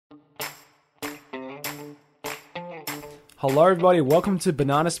Hello everybody, welcome to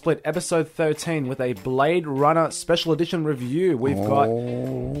Banana Split episode 13 with a Blade Runner special edition review. We've got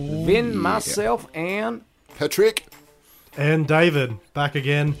Vin, myself, and... Patrick. And David, back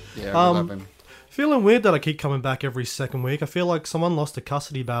again. Yeah, we love him. Feeling weird that I keep coming back every second week. I feel like someone lost a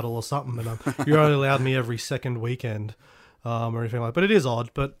custody battle or something, and you're only allowed me every second weekend or anything like that. But it is odd,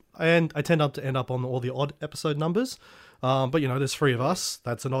 and I tend to end up on all the odd episode numbers. But, you know, there's three of us.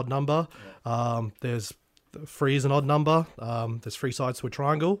 That's an odd number. There's... Three is an odd number. There's three sides to a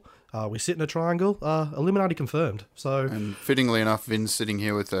triangle. We sit in a triangle. Illuminati confirmed. So, and fittingly enough, Vin's sitting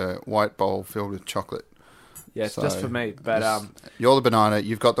here with a white bowl filled with chocolate. Yeah, it's just for me. But you're the banana,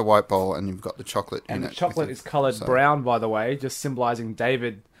 you've got the white bowl, and you've got the chocolate in it. And the chocolate is coloured brown, by the way, just symbolising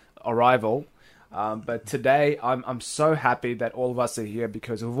David's arrival. But today, I'm so happy that all of us are here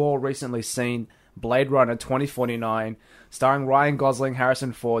because we've all recently seen Blade Runner 2049, starring Ryan Gosling,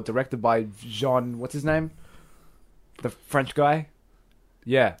 Harrison Ford, directed by Jean... What's his name? The French guy?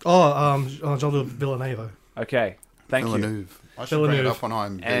 Yeah. Jean Villeneuve. Okay, thank you. I should bring it up on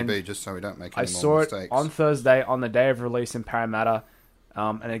IMDb just so we don't make any more mistakes. I saw it on Thursday, on the day of release in Parramatta.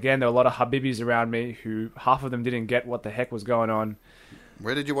 And again, there were a lot of Habibis around me who half of them didn't get what the heck was going on.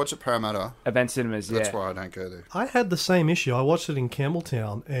 Where did you watch it, Parramatta? Event Cinemas, yeah. That's why I don't go there. I had the same issue. I watched it in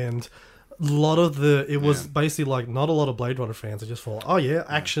Campbelltown, and it was basically like not a lot of Blade Runner fans. I just thought,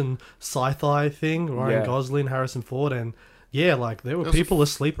 action sci-fi thing, Ryan Gosling, Harrison Ford, and like there were people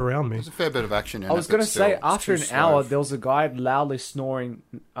asleep around me. There's a fair bit of action in it. I was going to say, after an hour, there was a guy loudly snoring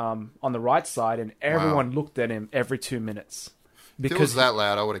on the right side, and everyone looked at him every 2 minutes. Because if it was that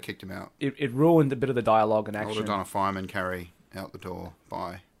loud, I would have kicked him out. It ruined a bit of the dialogue and action. I would have done a fireman carry out the door.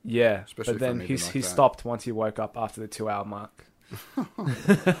 Bye. Yeah, especially but then he stopped once he woke up after the 2 hour mark.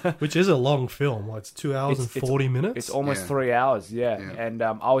 Which is a long film. Like, it's 2 hours and 40 minutes. It's almost 3 hours, and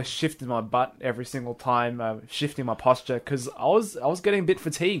I was shifting my butt every single time, shifting my posture, because I was getting a bit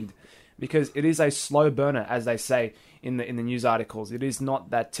fatigued, because it is a slow burner, as they say in the news articles. It is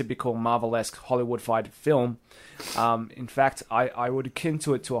not that typical Marvel-esque Hollywood-fied film. In fact, I would akin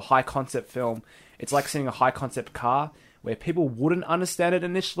to it to a high concept film. It's like seeing a high concept car where people wouldn't understand it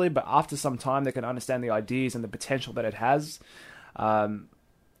initially, but after some time they can understand the ideas and the potential that it has. For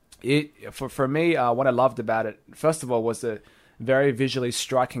me, what I loved about it, first of all, was the very visually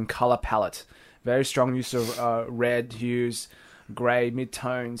striking color palette. Very strong use of red hues, grey,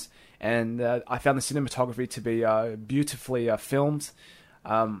 mid-tones, and I found the cinematography to be beautifully filmed.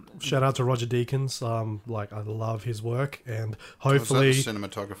 Shout out to Roger Deakins. I love his work, and hopefully the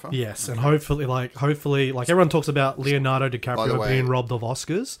cinematographer. Yes, and hopefully, everyone talks about Leonardo DiCaprio being robbed of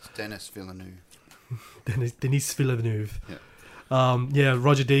Oscars. Dennis Villeneuve. Denis Villeneuve. Yeah.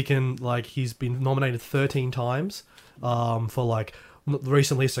 Roger Deakins, he's been nominated 13 times for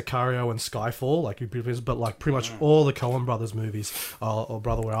recently Sicario and Skyfall, but pretty much all the Coen Brothers movies, or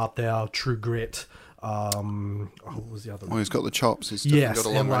Brother Where Art Thou, True Grit. What was the other one? He's got the chops. He's got a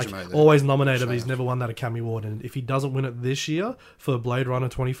long resume there. Always nominated, but he's never won that Academy Award. And if he doesn't win it this year for Blade Runner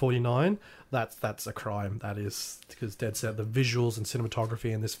 2049, that's a crime. That is, because dead set, the visuals and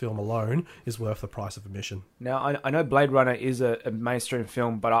cinematography in this film alone is worth the price of admission. Now, I know Blade Runner is a mainstream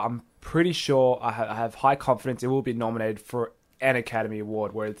film, but I'm pretty sure I have high confidence it will be nominated for an Academy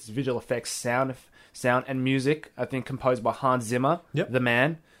Award, where it's visual effects, sound and music, I think composed by Hans Zimmer, the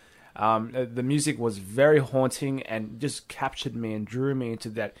man. The music was very haunting and just captured me and drew me into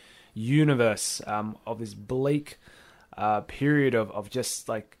that universe of this bleak period of just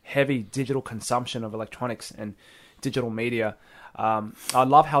heavy digital consumption of electronics and digital media. I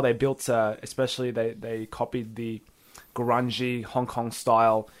love how they built, especially they copied the grungy Hong Kong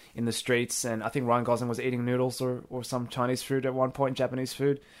style in the streets, and I think Ryan Gosling was eating noodles or some Chinese food at one point, Japanese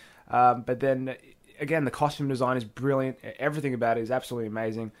food. But then again, the costume design is brilliant. Everything about it is absolutely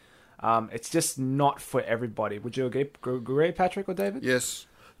amazing. It's just not for everybody. Would you agree, Patrick or David? Yes.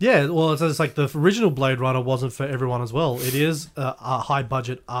 Yeah, well, it's like the original Blade Runner wasn't for everyone as well. It is a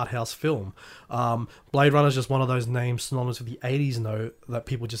high-budget art house film. Blade Runner is just one of those names synonymous with the 80s, that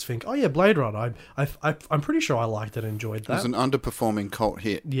people just think, oh yeah, Blade Runner. I'm pretty sure I liked it and enjoyed that. It was an underperforming cult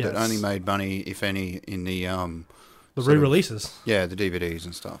hit that only made money, if any, in the re-releases. The DVDs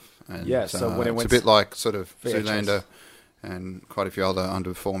and stuff. And so when it went, it's a bit like sort of Zoolander and quite a few other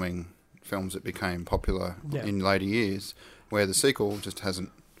underperforming films that became popular in later years, where the sequel just hasn't...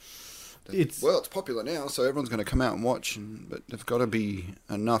 It's popular now, so everyone's going to come out and watch, but there's got to be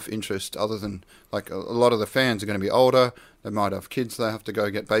enough interest other than, a lot of the fans are going to be older, they might have kids they have to go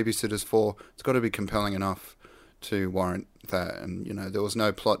get babysitters for. It's got to be compelling enough to warrant that, and, there was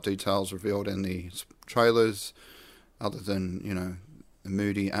no plot details revealed in the trailers other than, the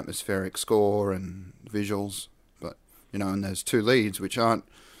moody atmospheric score and visuals, but and there's two leads which aren't.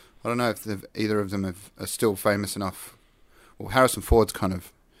 I don't know if either of them are still famous enough. Well, Harrison Ford's kind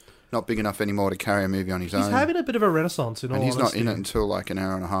of not big enough anymore to carry a movie on his own. He's having a bit of a renaissance, in all honesty. And he's not in it until like an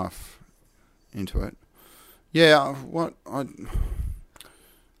hour and a half into it. Yeah, I don't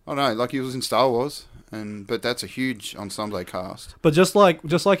know. Like, he was in Star Wars, but that's a huge ensemble cast. But just like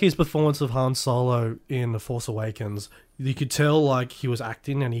his performance of Han Solo in The Force Awakens, you could tell like he was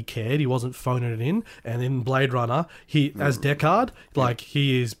acting and he cared. He wasn't phoning it in. And in Blade Runner, as Deckard, like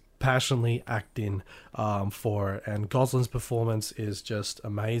he is passionately acting for it, and Gosling's performance is just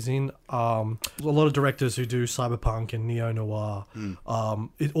amazing. A lot of directors who do cyberpunk and neo-noir,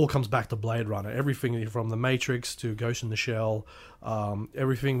 it all comes back to Blade Runner. Everything from The Matrix to Ghost in the Shell,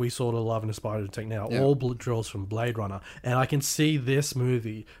 everything we sort of love and aspire to take now, all draws from Blade Runner. And I can see this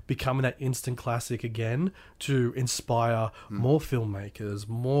movie becoming that instant classic again to inspire more filmmakers,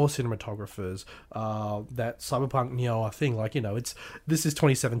 more cinematographers, that cyberpunk neo thing. Like, this is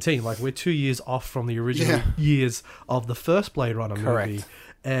 2017. Like, we're 2 years off from the original years of the first Blade Runner movie.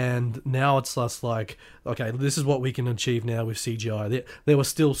 And now it's just like, okay, this is what we can achieve now with CGI. They were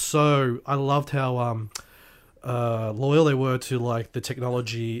still I loved how loyal they were to like the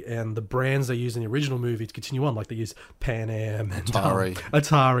technology and the brands they used in the original movie to continue on. Like, they use Pan Am and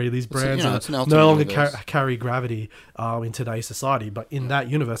Atari. These brands no longer carry gravity in today's society, but in that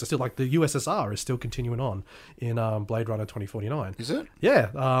universe, it's still like the USSR is still continuing on in Blade Runner 2049. Is it? Yeah,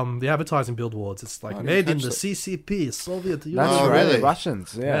 the advertising billboards. It's like made in the CCP, Soviet Union. That's really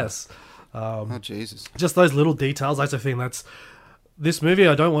Russians. Yeah. Yes. Oh Jesus! Just those little details. I just think that's this movie.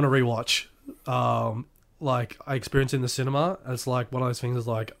 I don't want to rewatch. Like I experienced in the cinema, it's like one of those things is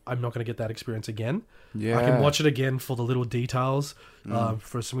like, I'm not going to get that experience again. Yeah. I can watch it again for the little details,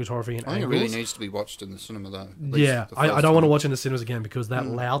 for cinematography and angles. I think it really needs to be watched in the cinema though. Yeah, I don't want to watch it in the cinemas again because that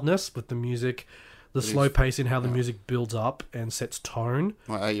loudness with the music, the slow pacing, how the music builds up and sets tone.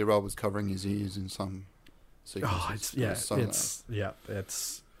 My 8-year-old was covering his ears in some sequences.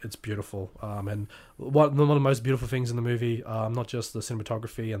 It's beautiful, and one of the most beautiful things in the movie, not just the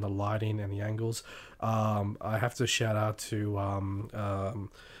cinematography and the lighting and the angles. I have to shout out to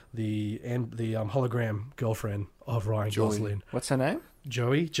the hologram girlfriend of Ryan Gosling. What's her name?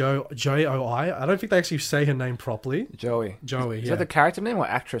 Joey. J-O-I. I don't think they actually say her name properly. Joey. Is that the character name or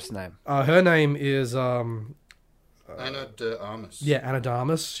actress name? Her name is Ana de Armas. Yeah, Ana de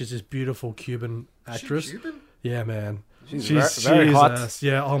Armas. She's this beautiful Cuban actress. Is she Cuban? Yeah, man. She's very hot.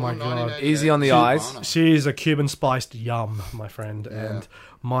 Yeah, oh my God. Easy on the eyes. She's a Cuban spiced yum, my friend. Yeah. And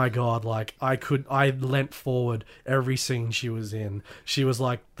my God, like I leant forward every scene she was in. She was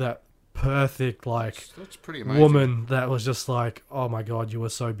like that perfect, like, that's pretty amazing woman that was just like, oh my God, you were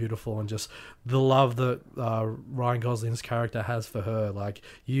so beautiful. And just the love that Ryan Gosling's character has for her, like,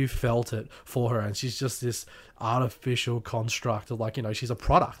 you felt it for her. And she's just this artificial construct of, like, she's a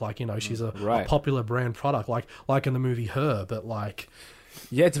product, like, she's a popular brand product, like in the movie Her, but like,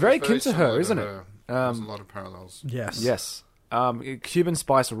 yeah, it's very akin to her, isn't it? There's a lot of parallels. Yes. Cuban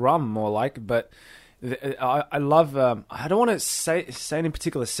spice rum, more like, but I love. I don't want to say any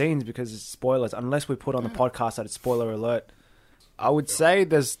particular scenes because it's spoilers. Unless we put on the podcast that it's spoiler alert. I would say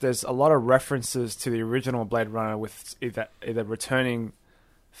there's a lot of references to the original Blade Runner with either returning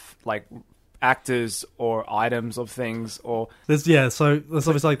like actors or items of things or so there's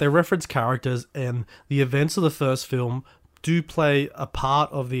obviously like they reference characters, and the events of the first film do play a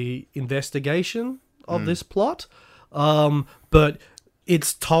part of the investigation of this plot, but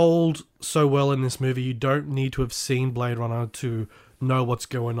it's told so well in this movie, you don't need to have seen Blade Runner to know what's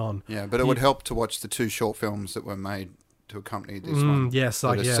going on. Yeah, but it would help to watch the 2 short films that were made to accompany this one. Yes,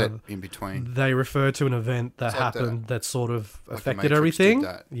 like, set in between. They refer to an event that happened that sort of affected everything.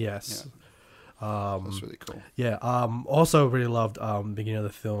 Yes. Yeah. That's really cool. Yeah. Also really loved beginning of the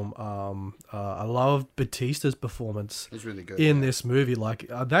film. I loved Batista's performance. He's really good in this movie. Like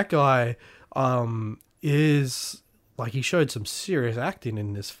that guy is like, he showed some serious acting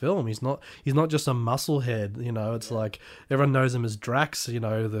in this film. He's not just a musclehead, it's like everyone knows him as Drax,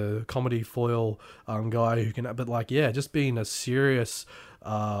 the comedy foil guy who can, but like, just being a serious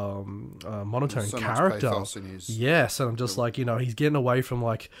monotone character. Yes, and I'm just like, he's getting away from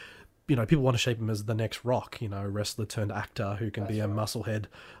like, people want to shape him as the next Rock, wrestler turned actor who can be a musclehead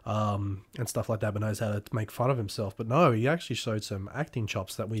and stuff like that, but knows how to make fun of himself. But no, he actually showed some acting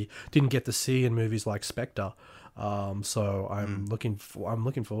chops that we didn't get to see in movies like Spectre. So I'm looking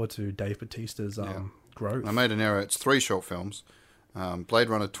forward to Dave Bautista's growth. I made an error. It's 3 short films. Blade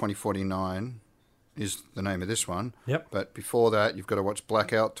Runner 2049 is the name of this one. Yep. But before that, you've got to watch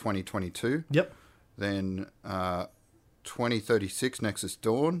Blackout 2022. Yep. Then 2036 Nexus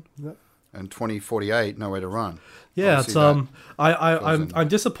Dawn. Yep. and 2048 Nowhere to Run. Yeah, it's I'm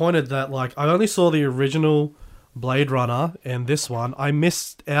disappointed that like I only saw the original Blade Runner and this one. I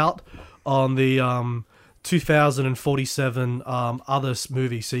missed out on the 2047 other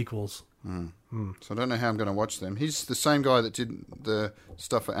movie sequels. So I don't know how I'm going to watch them. He's the same guy that did the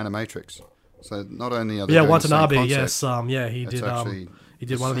stuff for Animatrix. So not only are they doing Watanabe, the same yes, concept, he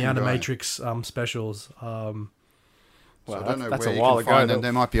did one of the Animatrix specials. So I don't know where you can find them.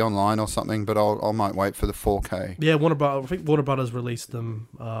 They might be online or something, but I might wait for the 4K. Yeah, I think Warner Brothers released them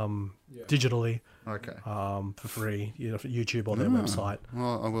digitally. Okay. For free, for YouTube or their website.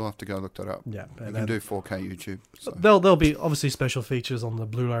 Well, I will have to go look that up. Yeah, you can do 4K YouTube. So. There'll be obviously special features on the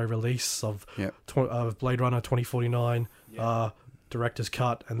Blu-ray release of Blade Runner 2049, director's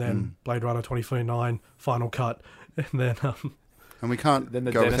cut, and then Blade Runner 2049 final cut, and then and we can't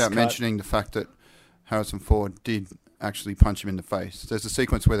go without mentioning the fact that Harrison Ford did actually punch him in the face. There's a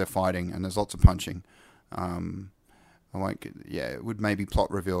sequence where they're fighting, and there's lots of punching. It would maybe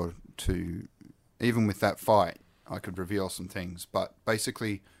plot reveal to. Even with that fight, I could reveal some things. But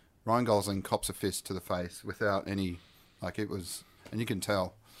basically, Ryan Gosling cops a fist to the face without any... it was... And you can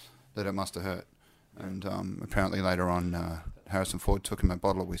tell that it must have hurt. And apparently later on, Harrison Ford took him a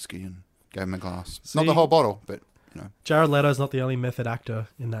bottle of whiskey and gave him a glass. Not the whole bottle, but... Jared Leto's not the only method actor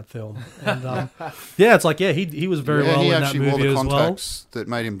in that film. And, he was very well in that movie as well. He actually wore the contacts that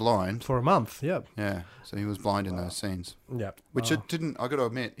made him blind. For a month, yeah. Yeah, so he was blind in those scenes. Yeah. Which it didn't, I got to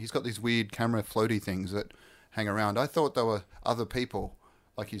admit, he's got these weird camera floaty things that hang around. I thought there were other people,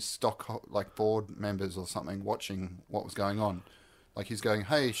 like his stock, board members or something, watching what was going on. Like he's going,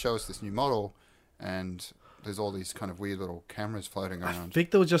 hey, show us this new model, and... There's all these kind of weird little cameras floating around. I think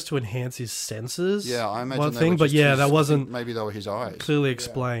that was just to enhance his senses. Yeah, I imagine one thing, but that wasn't maybe they were his eyes clearly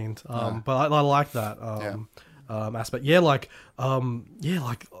explained. But I like that aspect.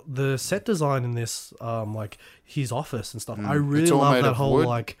 The set design in this, his office and stuff. I really love that whole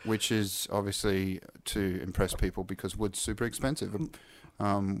wood, which is obviously to impress people because wood's super expensive. I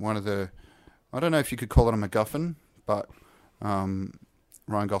don't know if you could call it a MacGuffin, but Ryan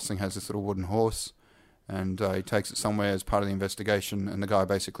Gosling has this little wooden horse. And he takes it somewhere as part of the investigation, and the guy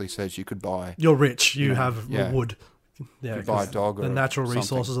basically says, "You could buy. You're rich. You have wood. Yeah, you could buy a dog. The natural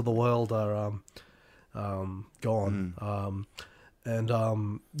resources of the world are gone.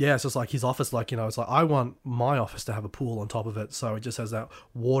 It's just like his office. It's like I want my office to have a pool on top of it, so it just has that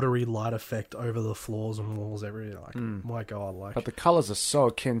watery light effect over the floors and walls. My God, But the colors are so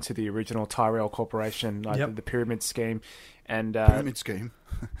akin to the original Tyrell Corporation, the pyramid scheme. And pyramid scheme.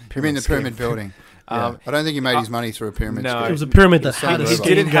 You mean the pyramid building? I don't think he made his money through a pyramid scheme. It was a pyramid that had a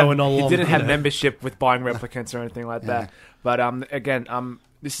scheme going on. He didn't have membership with buying replicants or anything like that. But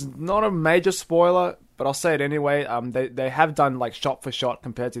this is not a major spoiler, but I'll say it anyway. They have done shot for shot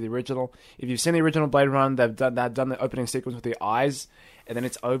compared to the original. If you've seen the original Blade Runner, they've done the opening sequence with the eyes, and then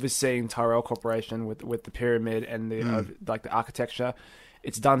it's overseeing Tyrell Corporation with the pyramid and the architecture.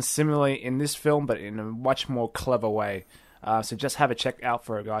 It's done similarly in this film, but in a much more clever way. So just have a check out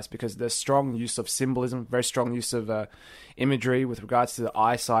for it, guys, because there's strong use of symbolism, very strong use of imagery with regards to the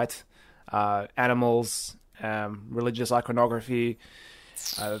eyesight, animals, religious iconography,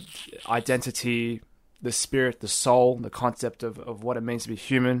 identity, the spirit, the soul, the concept of what it means to be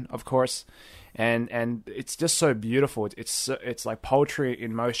human, of course. And it's just so beautiful. It's like poetry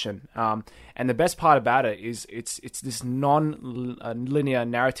in motion. And the best part about it is it's this non-linear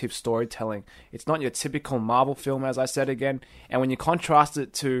narrative storytelling. It's not your typical Marvel film, as I said again. And when you contrast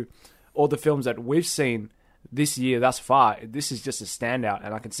it to all the films that we've seen this year thus far, this is just a standout.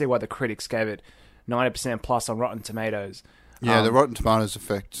 And I can see why the critics gave it 90% plus on Rotten Tomatoes. Yeah, the Rotten Tomatoes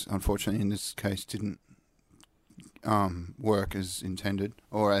effect, unfortunately, in this case, didn't work as intended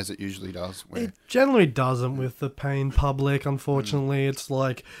or as it usually does. It generally doesn't with the paying public, unfortunately. It's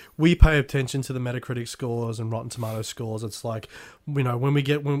like we pay attention to the Metacritic scores and Rotten Tomatoes scores. It's like,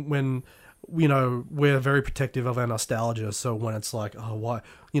 when we're very protective of our nostalgia. So when it's like, oh, why,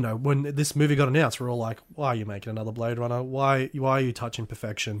 when this movie got announced, we're all like, why are you making another Blade Runner? Why are you touching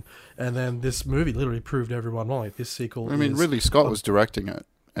perfection? And then this movie literally proved everyone wrong. This sequel. Ridley Scott was directing it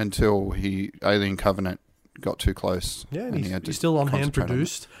until Alien Covenant got too close. Yeah, and he's still on hand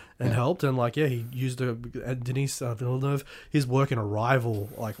produced and helped, and he used Denis Villeneuve, his work in Arrival,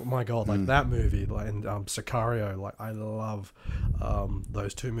 my God, that movie, and Sicario, I love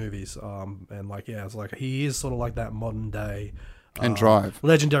those two movies, and it's like he is sort of like that modern day and Drive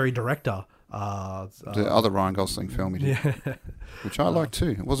legendary director. The other Ryan Gosling film he did, which I like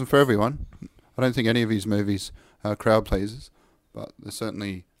too. It wasn't for everyone. I don't think any of his movies are crowd pleasers, but they're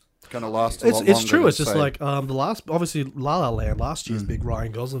certainly going to last a lot longer. It's true. It's just like the last, obviously, La La Land, last year's big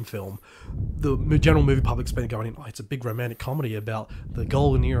Ryan Gosling film. The general movie public's been going in, it's a big romantic comedy about the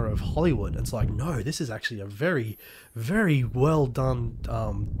golden era of Hollywood. It's like, no, this is actually a very, very well done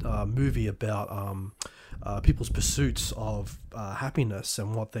movie about people's pursuits of happiness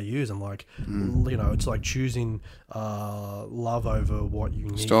and what they use, and like it's like choosing love over what you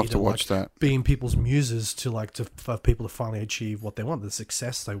need. Still have to watch that. Being people's muses for people to finally achieve what they want, the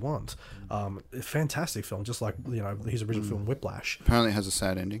success they want. A fantastic film, just like his original film Whiplash. Apparently, it has a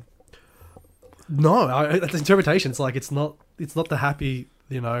sad ending. No, the interpretation. It's like it's not the happy.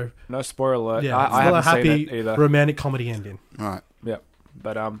 No spoiler alert. Yeah, I haven't seen it either. Romantic comedy ending. Right. Yeah,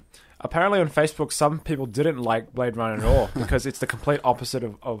 but apparently on Facebook, some people didn't like Blade Runner at all because it's the complete opposite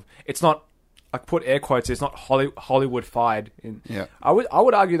of it's not. I put air quotes. It's not Hollywood-fied. Yeah. I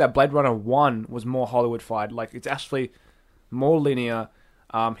would argue that Blade Runner 1 was more Hollywood-fied. Like it's actually more linear.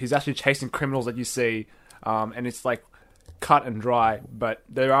 He's actually chasing criminals that you see, and it's like cut and dry. But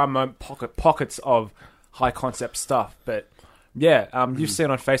there are pockets of high concept stuff. But yeah, you've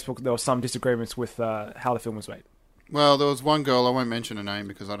seen on Facebook there were some disagreements with how the film was made. Well, there was one girl, I won't mention her name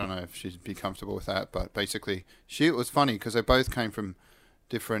because I don't know if she'd be comfortable with that, but basically, it was funny because they both came from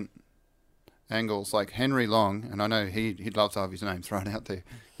different angles. Like Henry Long, and I know he'd love to have his name thrown out there,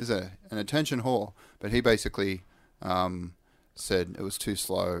 is an attention whore, but he basically said it was too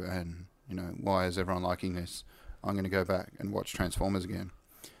slow and, why is everyone liking this? I'm going to go back and watch Transformers again.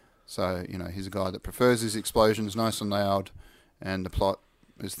 So, he's a guy that prefers his explosions nice and loud and the plot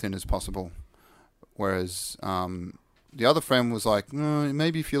as thin as possible. Whereas the other friend was like,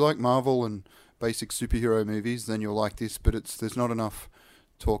 maybe if you like Marvel and basic superhero movies, then you'll like this. But there's not enough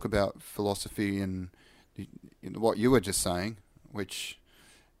talk about philosophy and what you were just saying, which,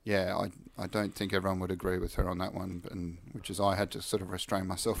 I don't think everyone would agree with her on that one. And which is I had to sort of restrain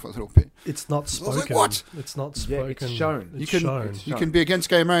myself a little bit. It's not spoken. Like, what? It's not spoken. Yeah, it's shown. You can be against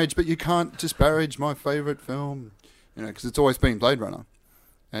gay marriage, but you can't disparage my favourite film, because it's always been Blade Runner.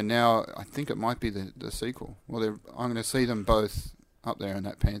 And now I think it might be the sequel. Well, I'm going to see them both up there in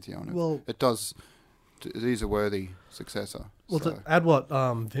that pantheon. Well, it is a worthy successor. Well, to add what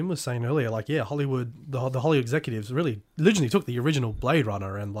Vim was saying earlier, Hollywood, the Hollywood executives really originally took the original Blade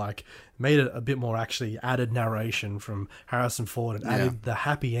Runner and made it a bit more, actually added narration from Harrison Ford and added the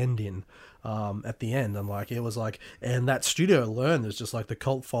happy ending at the end, and it was and that studio learned there's just the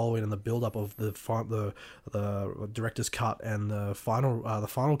cult following and the build up of the director's cut and the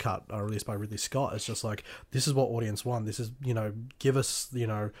final cut released by Ridley Scott. It's just this is what audience want. This is give us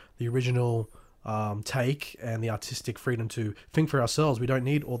the original take and the artistic freedom to think for ourselves. We don't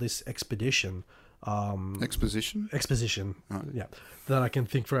need all this exposition. Exposition. Right. Yeah, that I can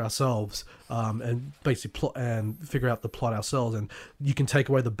think for ourselves and basically plot and figure out the plot ourselves. And you can take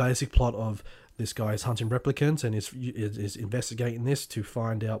away the basic plot of this guy is hunting replicants and is investigating this to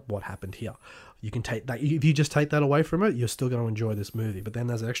find out what happened here. You can take that. If you just take that away from it, you're still going to enjoy this movie. But then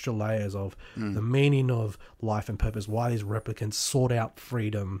there's extra layers of the meaning of life and purpose, why these replicants sought out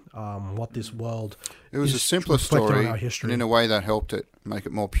freedom, what this world It was a simpler story, and in a way that helped it make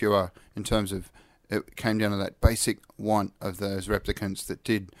it more pure in terms of it came down to that basic want of those replicants that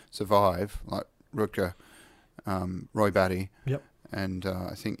did survive, like Rutger, Roy Batty. Yep. And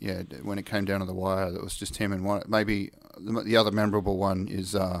I think, when it came down to the wire, that was just him and one. Maybe the other memorable one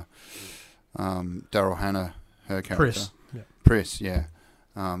is Daryl Hannah, her character. Pris, yeah.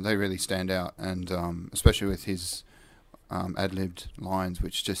 They really stand out, and especially with his ad-libbed lines,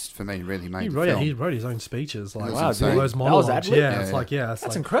 which just, for me, really made the film. He wrote his own speeches. Wow, those monologues. That was ad-libbed?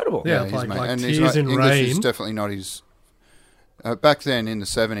 That's incredible. Yeah, it's like and Tears in English Rain. is definitely not his... back then, in the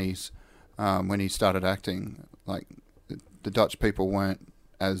 70s, when he started acting, the Dutch people weren't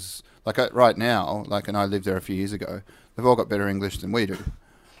as... right now, and I lived there a few years ago, they've all got better English than we do.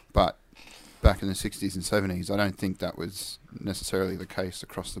 But back in the 60s and 70s, I don't think that was necessarily the case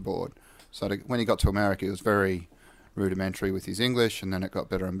across the board. So when he got to America, he was very rudimentary with his English, and then it got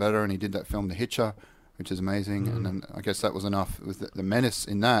better and better, and he did that film The Hitcher, which is amazing, and then I guess that was enough. The menace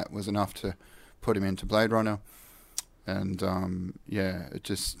in that was enough to put him into Blade Runner, and it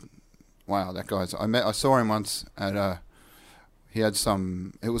just... Wow, that guy's... I saw him once at he had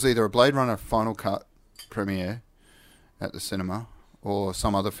it was either a Blade Runner Final Cut premiere at the cinema or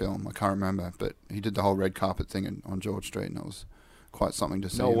some other film, I can't remember, but he did the whole red carpet thing on George Street, and it was quite something to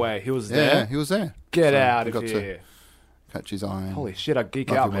see. No way, he was there? Yeah, he was there. Get out of here. Catch his eye. Holy shit, I'd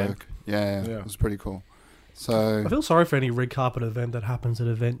geek out, man. Yeah, it was pretty cool. So I feel sorry for any red carpet event that happens at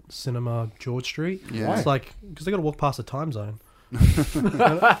Event Cinema George Street. Yeah. It's because they got to walk past the time zone.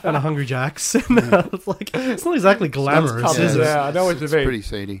 and a Hungry Jack's. It's like, it's not exactly glamorous, is it? Yeah, I know what you mean. It's pretty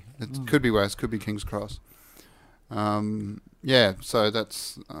seedy. It could be worse. Could be King's Cross. Yeah, so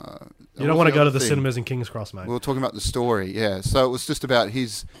that's... you don't want to go to the cinemas in King's Cross, mate. We were talking about the story, yeah. So it was just about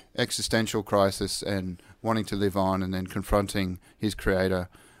his existential crisis and wanting to live on and then confronting his creator.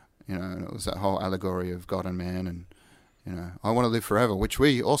 You know, and it was that whole allegory of God and man and, you know, I want to live forever, which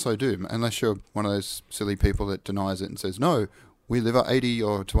we also do, unless you're one of those silly people that denies it and says, no, we live at 80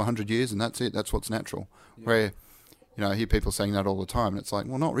 or to 100 years and that's it, that's what's natural. Yeah. Where, you know, I hear people saying that all the time and it's like,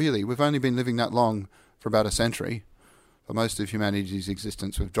 well, not really. We've only been living that long for about a century. For most of humanity's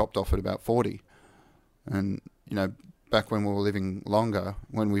existence, we've dropped off at about 40. And, you know, back when we were living longer,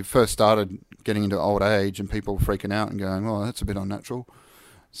 when we first started getting into old age and people were freaking out and going, oh, that's a bit unnatural.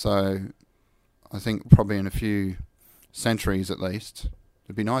 So I think probably in a few centuries at least,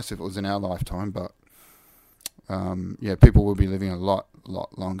 it'd be nice if it was in our lifetime, but yeah, people will be living a lot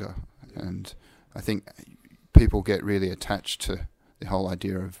longer. And I think people get really attached to the whole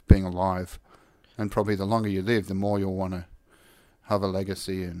idea of being alive. And probably the longer you live, the more you'll want to have a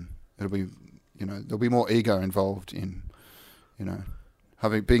legacy, and it'll be, you know, there'll be more ego involved in, you know,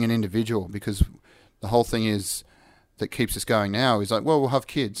 being an individual, because the whole thing is that keeps us going now is like, well, we'll have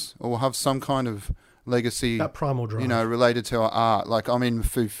kids or we'll have some kind of legacy, that primal drive, you know, related to our art. Like I'm in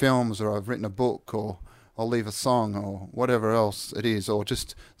through films, or I've written a book, or I'll leave a song, or whatever else it is, or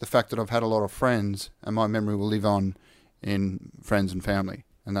just the fact that I've had a lot of friends and my memory will live on in friends and family.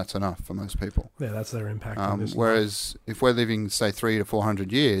 And that's enough for most people. Yeah, that's their impact. Whereas if we're living, say, 300 to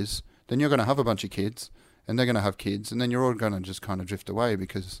 400 years, then you're going to have a bunch of kids, and they're going to have kids, and then you're all going to just kind of drift away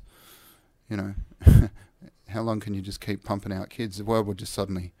because, you know, how long can you just keep pumping out kids? The world would just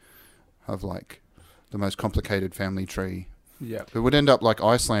suddenly have, like, the most complicated family tree. Yeah. It would end up like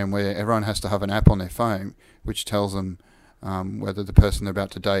Iceland, where everyone has to have an app on their phone which tells them whether the person they're about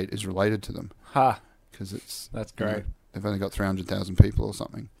to date is related to them. Ha! Because it's... That's great. You know, they've only got 300,000 people or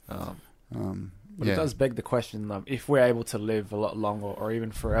something. But yeah. It does beg the question: if we're able to live a lot longer, or even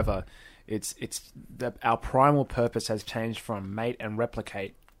forever, it's that our primal purpose has changed from mate and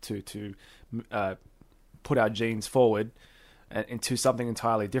replicate to put our genes forward into something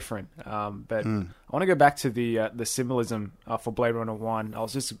entirely different. But I want to go back to the symbolism for Blade Runner 1. I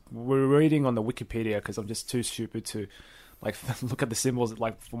was just reading on the Wikipedia because I'm just too stupid to like look at the symbols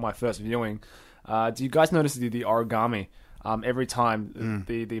like for my first viewing. Do you guys notice the origami? Every time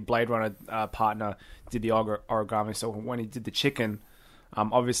the Blade Runner partner did the origami, so when he did the chicken,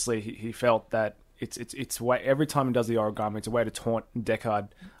 obviously he felt that it's way, every time he does the origami, it's a way to taunt Deckard.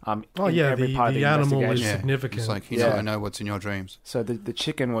 Every part of the animal is significant. It's like, I know what's in your dreams. So the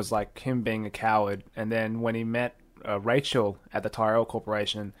chicken was like him being a coward, and then when he met Rachel at the Tyrell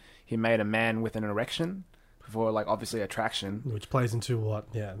Corporation, he made a man with an erection. For like obviously attraction, which plays into what,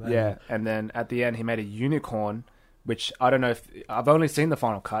 and then at the end he made a unicorn, which I don't know if I've only seen the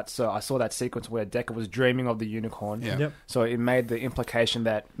final cut, so I saw that sequence where Deckard was dreaming of the unicorn. Yeah. Yep. So it made the implication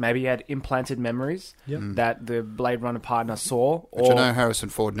that maybe he had implanted mememories that the Blade Runner partner saw. Which I know Harrison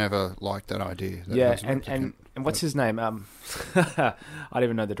Ford never liked that idea. And what's his name? I don't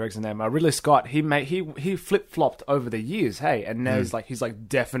even know the director's name. Ridley Scott. He flip flopped over the years. Hey, and now he's like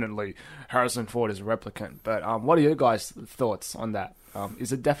definitely Harrison Ford is a replicant. But what are your guys' thoughts on that?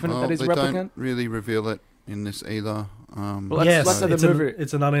 Is it definite that he's a replicant? They don't really reveal it in this either.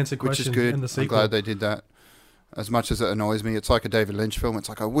 It's an unanswered question, which is good. In the sequel. I'm glad they did that. As much as it annoys me, it's like a David Lynch film. It's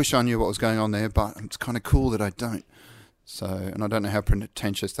like I wish I knew what was going on there, but it's kind of cool that I don't. So, and I don't know how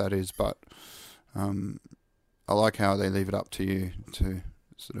pretentious that is, but. I like how they leave it up to you to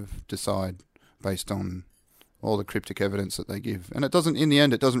sort of decide based on all the cryptic evidence that they give. And it doesn't, in the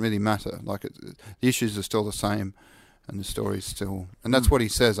end, it doesn't really matter. Like, the issues are still the same and the story's still... And that's what he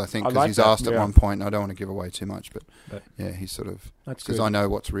says, I think, because he's asked at one point, and I don't want to give away too much, but yeah, he's sort of... Because I know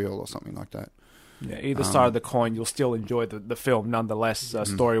what's real or something like that. Yeah, either side of the coin, you'll still enjoy the film nonetheless,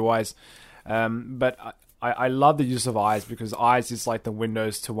 story-wise. But I love the use of eyes, because eyes is like the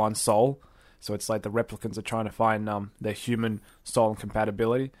windows to one's soul. So it's like the replicants are trying to find their human soul and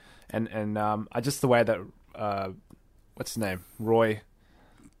compatibility, and I just the way that what's his name, Roy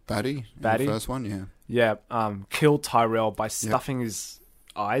Batty, the first one, killed Tyrell by stuffing his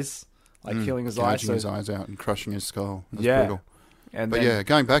eyes, like killing his eyes, his eyes out and crushing his skull. That's brutal. But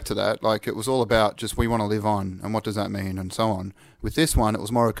going back to that, like it was all about just we want to live on, and what does that mean, and so on. With this one, it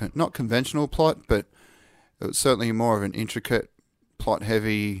was more not conventional plot, but it was certainly more of an intricate,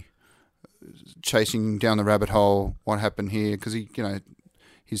 plot-heavy. Chasing down the rabbit hole, what happened here? Because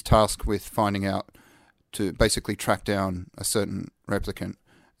he's tasked with finding out to basically track down a certain replicant,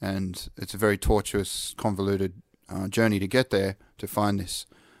 and it's a very tortuous, convoluted journey to get there to find this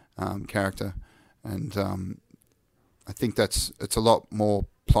character, and I think it's a lot more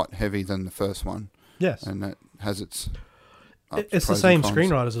plot heavy than the first one. Yes, and that has its. It's the same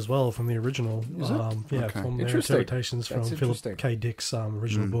screenwriters as well from the original. Okay. From their interpretations from Philip K. Dick's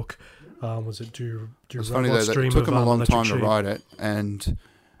original book. Was it It's funny though that it took them a long time to write it, and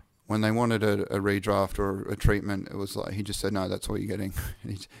when they wanted a redraft or a treatment, it was like he just said, "No, that's what you're getting."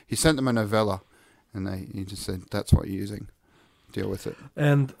 And he sent them a novella, and he just said, "That's what you're using. Deal with it."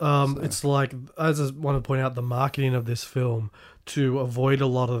 And it's like, I just want to point out the marketing of this film to avoid a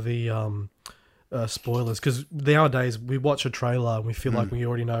lot of the spoilers, because nowadays we watch a trailer and we feel like we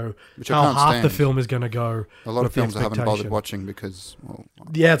already know how half the film is going to go. A lot of films I haven't bothered watching because,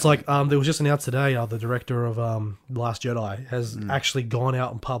 it's like there was just announced today, the director of Last Jedi has actually gone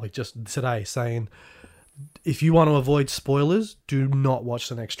out in public just today saying, if you want to avoid spoilers, do not watch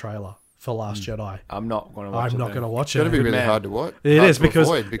the next trailer for Last Jedi. I'm not going to watch it. I'm not going to watch it. It's going to be really hard to watch. It is, because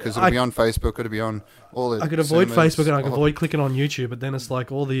it'll be on Facebook, it'll be on all the I could avoid Facebook and I could avoid clicking on YouTube, but then it's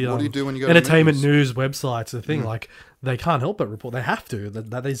like all the what do you do when you go entertainment news websites, the thing, like they can't help but report. They have to.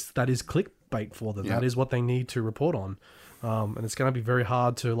 That is clickbait for them. Yeah. That is what they need to report on. And it's going to be very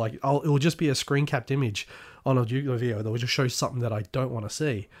hard to, like, it will just be a screen capped image on a YouTube video that will just show something that I don't want to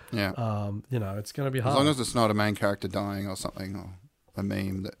see. Yeah. It's going to be hard. As long as it's not a main character dying or something, or a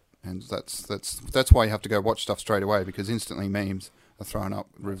meme that. And that's why you have to go watch stuff straight away, because instantly memes are thrown up,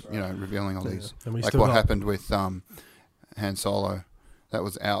 revealing all these. Like what happened with Han Solo, that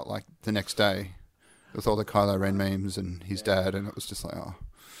was out like the next day with all the Kylo Ren memes and his dad, and it was just like, oh.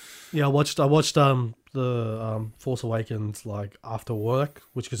 Yeah, I watched the Force Awakens like after work,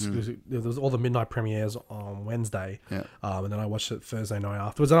 which there was all the midnight premieres on Wednesday. Yeah. And then I watched it Thursday night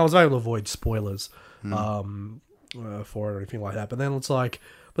afterwards, and I was able to avoid spoilers for it or anything like that. But then it's like.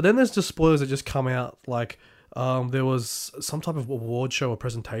 But then there's just spoilers that just come out, like there was some type of award show or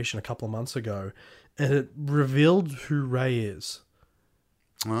presentation a couple of months ago, and it revealed who Rey is.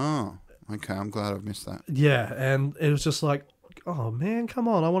 Oh, okay. I'm glad I've missed that. Yeah, and it was just like, oh man, come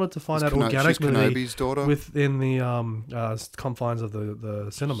on! I wanted to find out organically Kenobi's daughter within the confines of the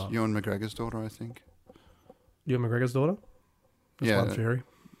cinema. Ewan McGregor's daughter, I think. Ewan McGregor's daughter. That's one theory.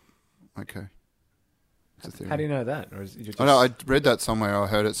 Okay. How do you know that? Or is it just... I read that somewhere, or I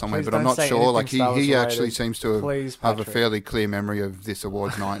heard it somewhere, but I'm not sure. Like he actually seems to have a fairly clear memory of this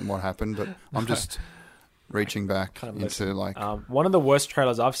awards night and what happened, but I'm just reaching back into like one of the worst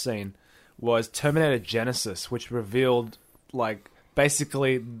trailers I've seen was Terminator Genesis, which revealed like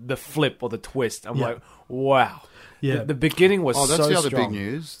basically the flip or the twist. I'm like, wow. Yeah, the beginning was that's the other strong. big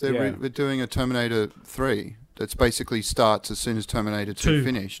news. They're doing a Terminator 3. That basically starts as soon as Terminator 2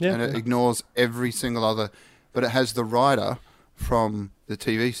 finished, and it ignores every single other, but it has the writer from the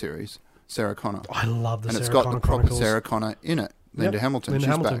TV series, Sarah Connor. I love the and Sarah it's got Connor the proper Chronicles. Sarah Connor in it. Linda Hamilton,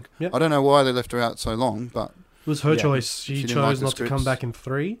 she's back. Yep. I don't know why they left her out so long, but it was her choice. She chose not to come back in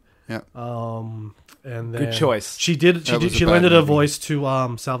 3. Yeah. And then good choice. She lended her voice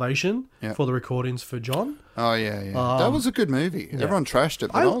to Salvation for the recordings for John. Oh yeah. That was a good movie. Everyone trashed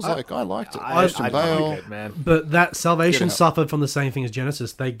it, but I liked it. Christian Bale, like it, man. But that Salvation suffered from the same thing as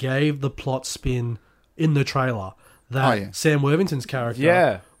Genesis. They gave the plot spin in the trailer that Sam Worthington's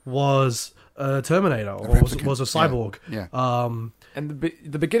character was a Terminator or was a cyborg. Yeah. And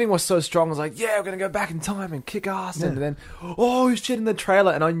the beginning was so strong. I was like, yeah, we're going to go back in time and kick ass. And then, oh, shit in the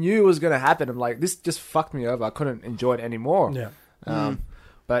trailer. And I knew it was going to happen. I'm like, this just fucked me over. I couldn't enjoy it anymore. Yeah.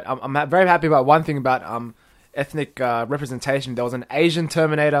 But I'm very happy about one thing about ethnic representation. There was an Asian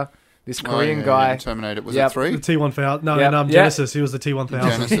Terminator. This Korean guy. Terminator. Was it 3? The T-1000. No, in Genesis, he was the T-1000.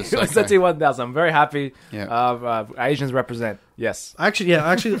 Genesis, He was the T-1000. I'm very happy. Yeah. Asians represent. Yes. Actually,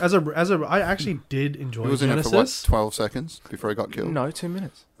 I actually did enjoy Genesis. He was in it for what, 12 seconds before he got killed? No, 2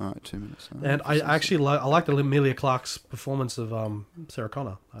 minutes. All right, 2 minutes. And I actually I liked Emilia Clarke's performance of Sarah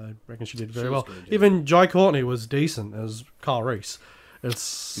Connor. I reckon she did very well. Even Jai Courtney was decent as Kyle Reese.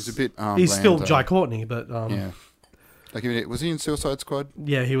 He's a bit. He's still Jai Courtney, but yeah. Like, was he in Suicide Squad?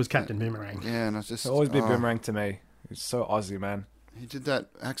 Yeah, he was Captain Boomerang. Yeah, and it's just always been Boomerang to me. He's so Aussie, man. He did that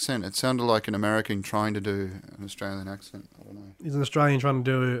accent. It sounded like an American trying to do an Australian accent. I don't know. He's an Australian trying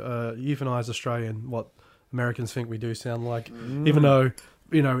to do euphonize Australian. What Americans think we do sound like, even though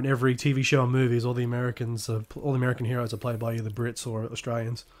in every TV show and movies, all the American heroes are played by either Brits or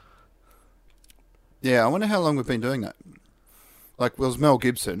Australians. Yeah, I wonder how long we've been doing that. Like, well, it was Mel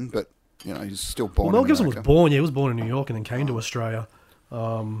Gibson, but. He's still born in America. Mel Gibson was born, he was born in New York and then came to Australia.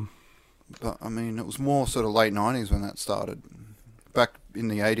 But, I mean, it was more sort of late 90s when that started. Back in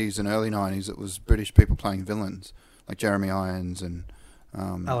the 80s and early 90s, it was British people playing villains, like Jeremy Irons and...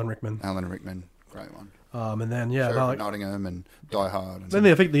 Alan Rickman. Alan Rickman, great one. And then Sheriff Nottingham and Die Hard. And then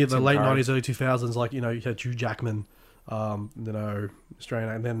I think the late 90s, early 2000s, like, you had Hugh Jackman, Australian,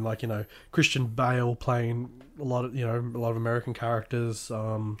 and then Christian Bale playing a lot of American characters.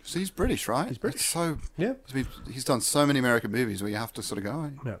 So he's British, right? He's British. So yeah, he's done so many American movies where you have to sort of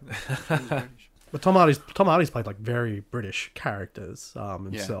go. Yeah. But Tom Hardy's played like very British characters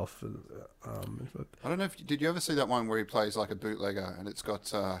himself. I don't know did you ever see that one where he plays like a bootlegger, and it's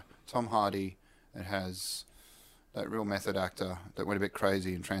got Tom Hardy. It has that real method actor that went a bit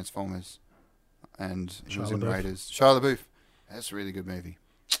crazy in Transformers, and he was in Raiders. Shia LaBeouf. That's a really good movie.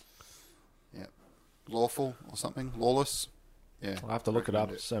 Yeah, Lawful or something. Lawless. Yeah, I'll have to look it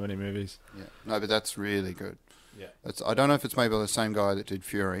up. So many movies. Yeah, no, but that's really good. Yeah, I don't know if it's maybe the same guy that did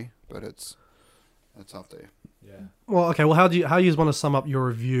Fury, but it's up there. Yeah. Well, okay. Well, how do you want to sum up your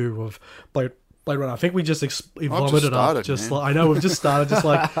review of Blade Runner? I think we just vomited up. I know we've just started. Just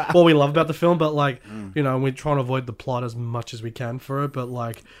like what we love about the film, but like we're trying to avoid the plot as much as we can for it. But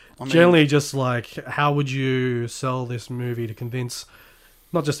like generally, just like how would you sell this movie to convince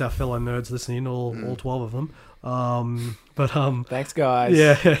not just our fellow nerds listening, all 12 of them. Thanks, guys.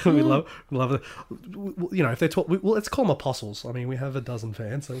 Yeah, we love it. If they're let's call them apostles. I mean, we have a dozen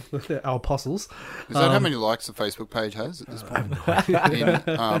fans, so they're our apostles. Is that how many likes the Facebook page has at this point?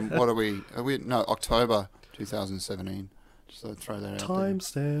 What are we? No, October 2017. Just throw that out.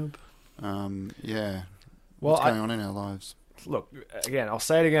 Timestamp. Yeah. Well, what's going on in our lives? Look, again, I'll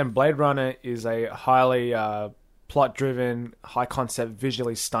say it again. Blade Runner is a highly plot-driven, high-concept,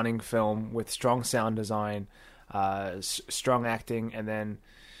 visually stunning film with strong sound design, strong acting, and then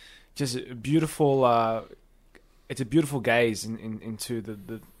just beautiful. It's a beautiful gaze into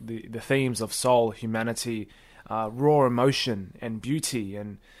the themes of soul, humanity, raw emotion, and beauty,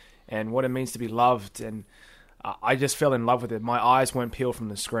 and what it means to be loved. And I just fell in love with it. My eyes weren't peeled from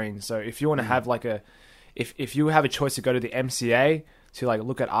the screen. So if you want to have if you have a choice to go to the MCA to like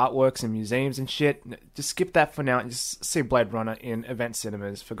look at artworks and museums and shit, just skip that for now and just see Blade Runner in event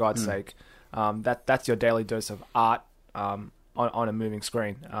cinemas, for God's sake. That's your daily dose of art on a moving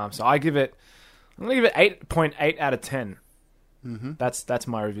screen. So I'm gonna give it 8.8 out of 10. Mm-hmm. That's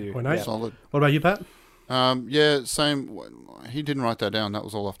my review. Yeah. Solid. What about you, Pat? Yeah, same. He didn't write that down. That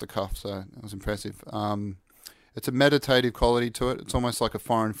was all off the cuff, so that was impressive. It's a meditative quality to it. It's almost like a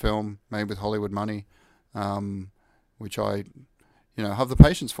foreign film made with Hollywood money, which I have the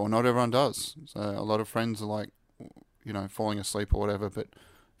patience for. Not everyone does. So a lot of friends are like, falling asleep or whatever. But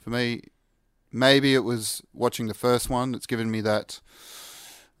for me, maybe it was watching the first one that's given me that.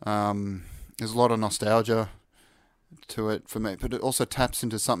 There's a lot of nostalgia to it for me, but it also taps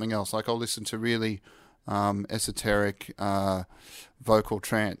into something else. Like I'll listen to really esoteric vocal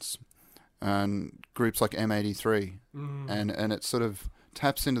trance and groups like M83, and it sort of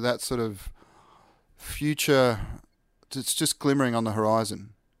taps into that sort of future. It's just glimmering on the horizon,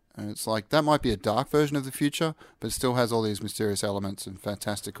 and it's like that might be a dark version of the future, but it still has all these mysterious elements and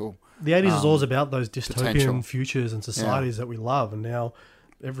fantastical. The 80s is always about those dystopian futures and societies that we love, and now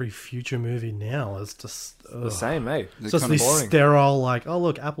every future movie now is just the same, eh? It's just this sterile, like, oh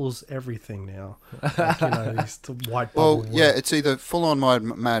look, Apple's everything now. Like, these white bubble. Well, yeah, it's either full on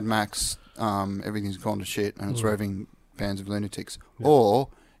Mad Max, everything's gone to shit, and it's roving bands of lunatics, or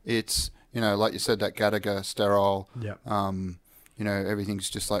it's like you said, that Gattaca sterile. Yeah. Everything's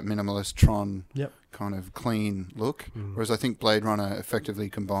just like minimalist Tron. Yep. Kind of clean look. Whereas I think Blade Runner effectively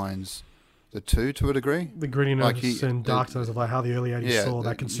combines the two to a degree. The grittiness and darkness of like how the early 80s saw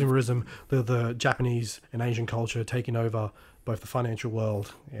that consumerism, the Japanese and Asian culture taking over both the financial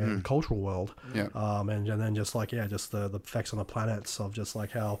world and cultural world. Yeah. And then just like just the effects on the planets of just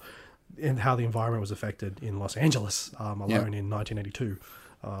like how the environment was affected in Los Angeles alone in 1982.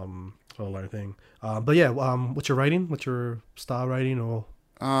 Alone thing. But yeah, what's your rating? What's your star rating? Or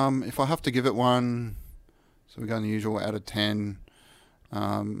if I have to give it one, so we're going the usual out of 10.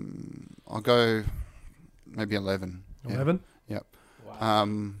 I'll go maybe 11. 11? Yep. Wow.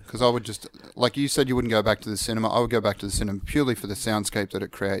 Because I would just, like you said, you wouldn't go back to the cinema. I would go back to the cinema purely for the soundscape that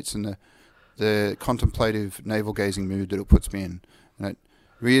it creates and the contemplative navel-gazing mood that it puts me in. And it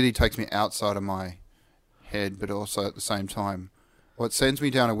really takes me outside of my head, but also at the same time, it sends me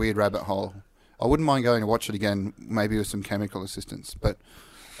down a weird rabbit hole. I wouldn't mind going to watch it again, maybe with some chemical assistance, but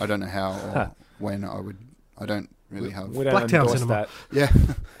I don't know how or when I would. I don't really have. We don't Blacktown endorse cinema. That.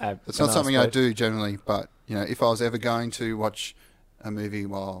 Yeah, it's not something I do generally, but if I was ever going to watch a movie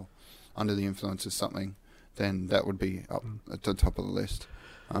while under the influence of something, then that would be up at the top of the list.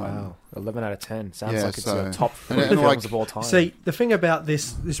 Wow, 11 out of 10 sounds like it's your top 3 films of all time. See, the thing about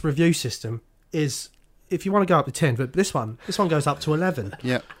this review system is, if you want to go up to 10, but this one goes up to 11.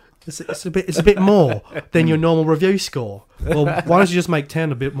 Yeah. It's a bit more than your normal review score. Well, why don't you just make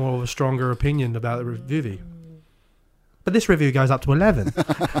 10 a bit more of a stronger opinion about the review? But this review goes up to 11.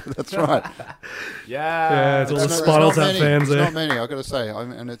 That's right. Yeah, it's all the Spinal Tap fans there. It's not many, I've got to say.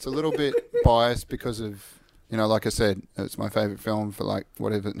 And it's a little bit biased because of, like I said, it's my favourite film for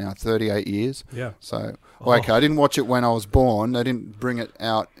 38 years. Yeah. So, okay, I didn't watch it when I was born. They didn't bring it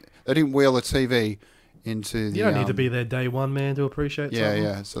out. They didn't wheel a TV into the... You don't need to be there day one, man, to appreciate something.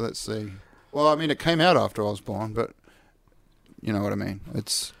 Yeah. So let's see. Well, I mean, it came out after I was born, but you know what I mean.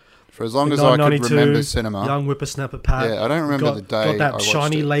 It's... For as long as I could remember cinema. Young whippersnapper Pat. Yeah, I don't remember the day got that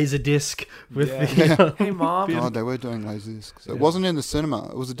shiny laser disc with the... Hey, Mom. God, they were doing laser discs. It wasn't in the cinema.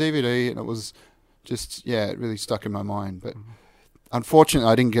 It was a DVD, and it was just, it really stuck in my mind. But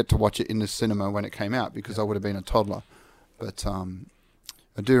unfortunately, I didn't get to watch it in the cinema when it came out because I would have been a toddler. But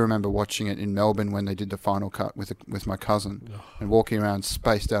I do remember watching it in Melbourne when they did the final cut with my cousin and walking around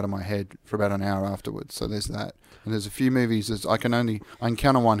spaced out of my head for about an hour afterwards. So there's that. And there's a few movies I can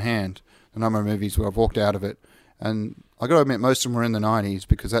count on one hand the number of movies where I've walked out of it. And I got to admit, most of them were in the 90s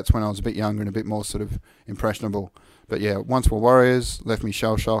because that's when I was a bit younger and a bit more sort of impressionable. But yeah, Once Were Warriors left me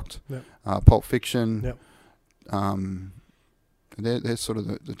shell-shocked. Yep. Pulp Fiction. Yep. They're sort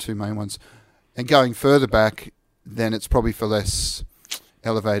of the two main ones. And going further back, then it's probably for less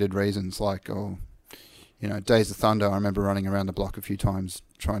elevated reasons like, Days of Thunder. I remember running around the block a few times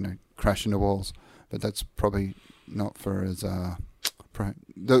trying to crash into walls. But that's probably not for as...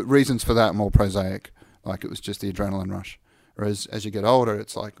 the reasons for that are more prosaic. Like it was just the adrenaline rush. Whereas as you get older,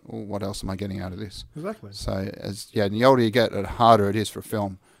 it's like, what else am I getting out of this? Exactly. So the older you get, the harder it is for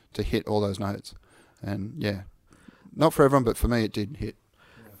film to hit all those notes. And not for everyone, but for me, it did hit.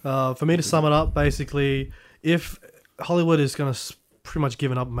 For me to sum it up, basically, if Hollywood is going to pretty much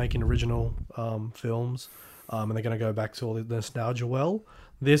given up making original films, and they're going to go back to all the nostalgia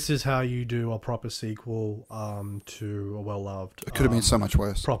this is how you do a proper sequel to a well-loved... It could have been so much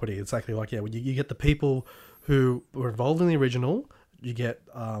worse. ...property. Exactly. Like, when you get the people who were involved in the original, you get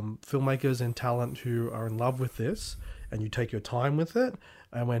filmmakers and talent who are in love with this, and you take your time with it.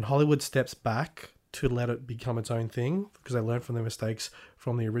 And when Hollywood steps back to let it become its own thing, because they learned from their mistakes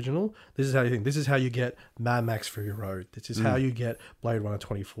from the original, this is how you think. This is how you get Mad Max Fury Road. This is how you get Blade Runner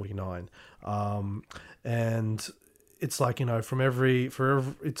 2049. And... It's like, for every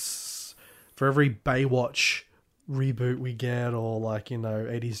Baywatch reboot we get, or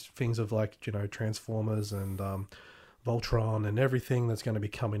 80s things of Transformers and Voltron and everything that's going to be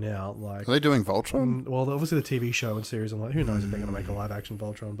coming out. Are they doing Voltron? Well, obviously the TV show and series, and who knows if they're going to make a live action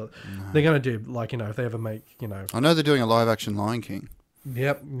Voltron, but they're going to do if they ever make I know they're doing a live action Lion King.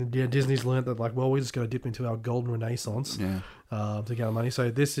 Yep, yeah. Disney's learned that we're just going to dip into our golden renaissance to get our money.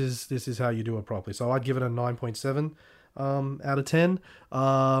 So this is how you do it properly. So I'd give it a 9.7 out of 10.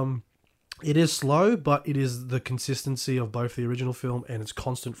 It is slow, but it is the consistency of both the original film and it's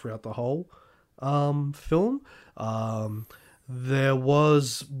constant throughout the whole film. There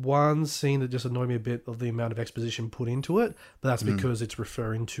was one scene that just annoyed me a bit of the amount of exposition put into it, but that's because it's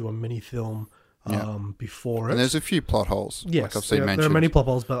referring to a mini film before it. And there's a few plot holes. Yes, like I've seen mentioned. There are many plot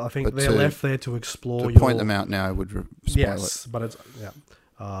holes, but I think they're left there to explore. To point them out now would spoil it. But it's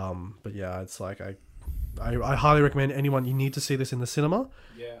it's like I highly recommend anyone. You need to see this in the cinema.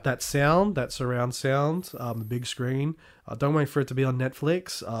 Yeah. That sound, that surround sound, the big screen. Don't wait for it to be on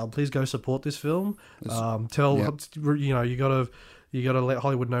Netflix. Please go support this film. You gotta let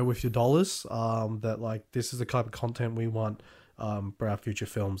Hollywood know with your dollars that this is the type of content we want for our future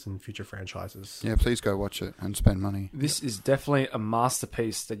films and future franchises. Yeah, please go watch it and spend money. This is definitely a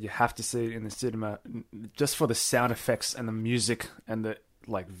masterpiece that you have to see in the cinema, just for the sound effects and the music and the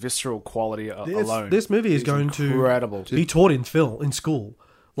visceral quality alone. This movie is going incredible. To be taught in school.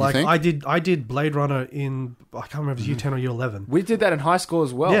 I did Blade Runner in, I can't remember if it was year 10 or year 11. We did that in high school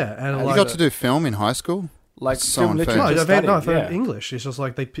as well. Yeah, and you got to do film in high school? Film literature. English. It's just Wow.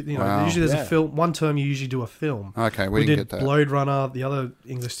 Usually there's a film. One term you usually do a film. Okay, we didn't get that. Blade Runner. The other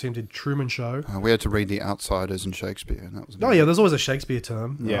English team did Truman Show. We had to read The Outsiders and Shakespeare, and that was. There's always a Shakespeare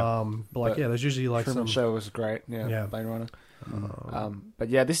term. Yeah, there's usually Truman some Show was great. Yeah. Blade Runner.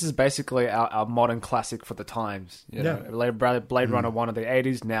 But this is basically our modern classic for the times. Blade Runner, one of the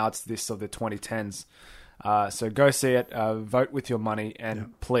 80s. Now it's this of the 2010s. So go see it. Vote with your money,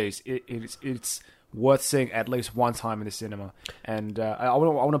 and please, it's worth seeing at least one time in the cinema. And I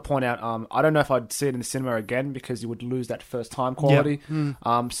want to point out, I don't know if I'd see it in the cinema again because you would lose that first time quality.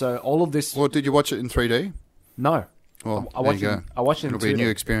 So all of this. Well, did you watch it in 3D? No. Well, I watched it in 2D. It'll be a new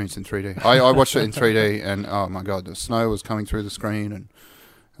experience in 3D. I watched it in 3D, and oh my god, the snow was coming through the screen, and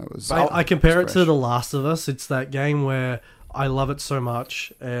it was. I compare it to The Last of Us. It's that game where I love it so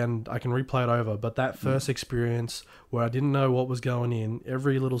much, and I can replay it over. But that first experience where I didn't know what was going in,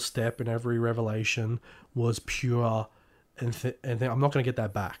 every little step and every revelation was pure, and I'm not going to get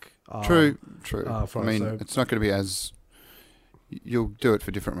that back. True. It's not going to be as... You'll do it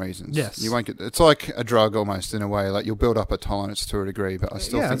for different reasons. Yes. You won't get... It's like a drug almost, in a way. Like, you'll build up a tolerance to a degree, but I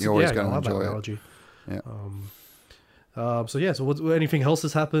still think you're always going to enjoy it. Yeah. So anything else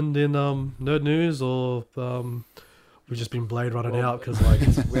has happened in nerd news, or we've just been Blade Running out because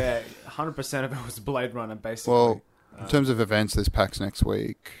 100% of it was Blade Runner basically. Well, in terms of events, there's PAX next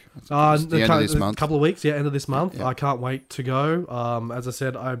week. The end of this month. A couple of weeks, end of this month. Yeah. I can't wait to go. As I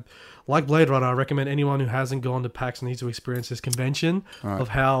said, I like Blade Runner. I recommend anyone who hasn't gone to PAX needs to experience this convention of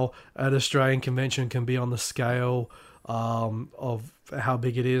how an Australian convention can be on the scale of how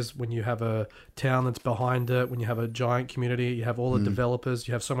big it is when you have a town that's behind it, when you have a giant community, you have all the developers,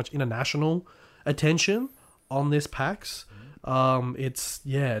 you have so much international attention on this PAX. It's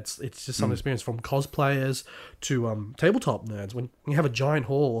just some experience, from cosplayers to tabletop nerds. When you have a giant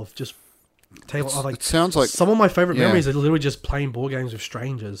hall of just it sounds like some of my favorite memories are literally just playing board games with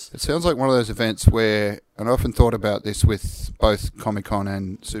strangers. It sounds like one of those events where, and I often thought about this with both Comic-Con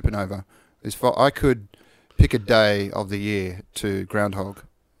and Supernova, is I could pick a day of the year to Groundhog,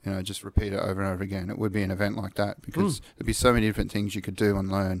 just repeat it over and over again. It would be an event like that, because there'd be so many different things you could do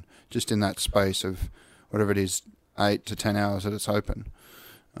and learn just in that space of whatever it is, 8 to 10 hours that it's open.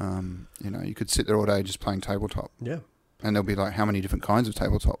 You could sit there all day just playing tabletop. Yeah. And there'll be like how many different kinds of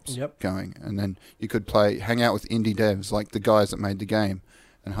tabletops going. And then you could hang out with indie devs, like the guys that made the game,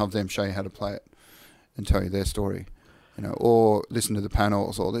 and have them show you how to play it and tell you their story. Or listen to the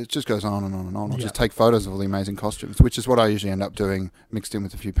panels, or it just goes on and on and on. Or just take photos of all the amazing costumes, which is what I usually end up doing, mixed in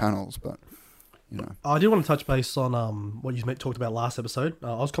with a few panels. But I do want to touch base on what you talked about last episode,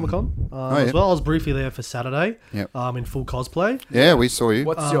 Oz Comic Con as well. I was briefly there for Saturday, in full cosplay. Yeah, we saw you.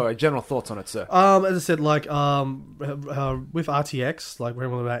 What's your general thoughts on it, sir? As I said, with RTX, we're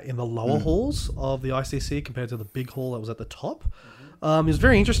about in the lower halls of the ICC compared to the big hall that was at the top. It was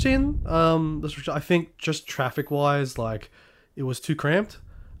very interesting. I think just traffic-wise, it was too cramped.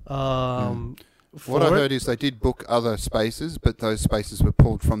 What I heard is they did book other spaces, but those spaces were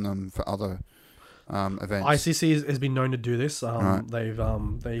pulled from them for other events. ICC has been known to do this.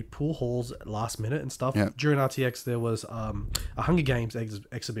 They pull halls at last minute and stuff. Yep. During RTX, there was a Hunger Games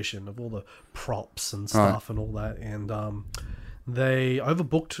exhibition of all the props and stuff and all that, and they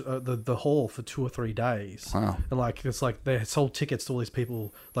overbooked the hall for 2 or 3 days. Wow! And they sold tickets to all these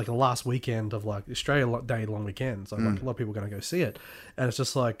people the last weekend of Australia Day long weekend. So a lot of people are going to go see it, and it's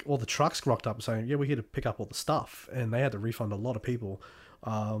just all the trucks rocked up saying, "Yeah, we're here to pick up all the stuff," and they had to refund a lot of people.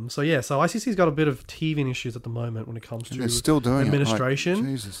 So ICC's got a bit of teething issues at the moment when it comes to still doing administration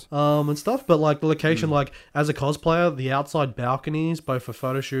and stuff. But the location, as a cosplayer, the outside balconies, both for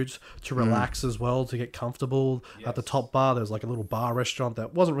photo shoots, to relax as well, to get comfortable. At the top bar, there's a little bar restaurant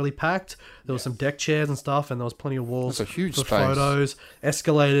that wasn't really packed. There was some deck chairs and stuff, and there was plenty of walls for space. Photos,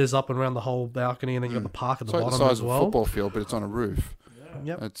 escalators up and around the whole balcony, and then you got the park at the bottom as well. It's like the size of a football field, but it's on a roof.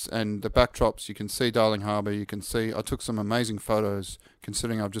 Yep. And the backdrops, you can see Darling Harbour. You can see. I took some amazing photos,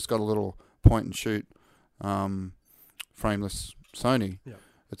 considering I've just got a little point and shoot, frameless Sony. Yep.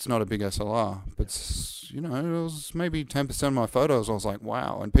 It's not a big SLR, but it was maybe 10% of my photos. I was like,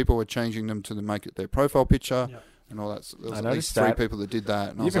 wow, and people were changing them to make it their profile picture and all that. There was at least 3 people that did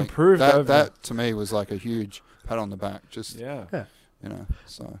that. And You've improved that to me was a huge pat on the back.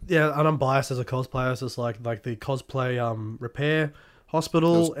 So. Yeah, and I'm biased as a cosplayer. So it's the cosplay repair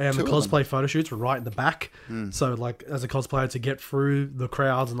hospital and the cosplay photo shoots were right in the back. So as a cosplayer, to get through the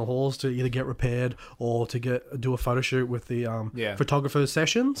crowds and the halls to either get repaired or to do a photo shoot with the photographer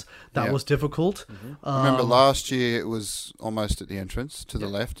sessions, that was difficult. I remember last year it was almost at the entrance to the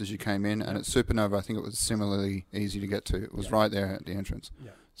left as you came in, and at Supernova I think it was similarly easy to get to. It was right there at the entrance.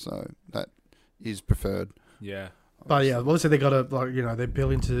 So that is preferred. But obviously they got to they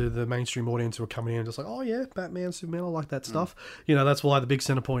appeal into the mainstream audience who are coming in just Batman, Superman, I like that stuff. That's why the big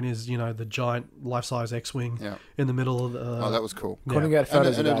center point is the giant life-size X-wing in the middle of the. That was cool. Couldn't get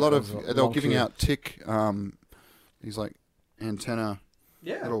photos and a lot of they were giving out tick these antenna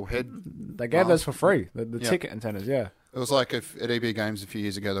little head. They gave those for free. The ticket antennas, It was at EB Games a few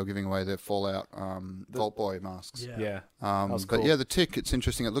years ago. They were giving away their Fallout Vault Boy masks. Cool. But the tick, it's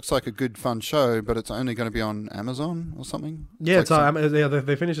interesting. It looks like a good fun show, but it's only going to be on Amazon or something. They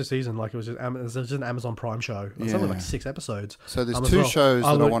finished the season it was just an Amazon Prime show. It's only 6 episodes. So there's 2 shows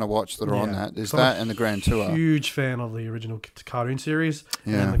that I want to watch that are on that. There's that and the Grand Tour. Huge fan of the original cartoon series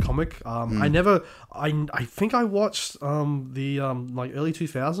and the comic. I think I watched the early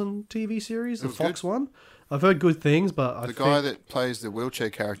 2000 TV series, the Fox one. I've heard good things, but the guy that plays the wheelchair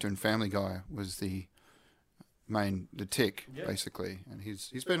character in Family Guy was the Tick, basically, and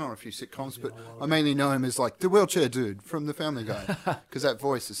he's been on a few sitcoms, but I mainly know him as like the wheelchair dude from the Family Guy, because that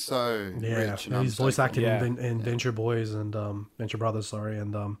voice is so rich. And he's voice acting in Venture Boys and Venture Brothers,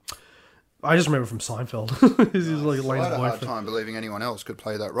 and I just remember from Seinfeld. He's like I had a hard time believing anyone else could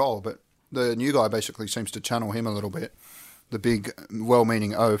play that role, but the new guy basically seems to channel him a little bit, the big,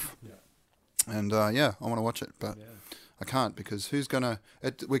 well-meaning oaf, and I want to watch it, but. I can't, because who's going to...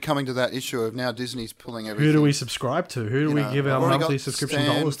 We're coming to that issue of now Disney's pulling everything. Who do we subscribe to? Who do we give our monthly subscription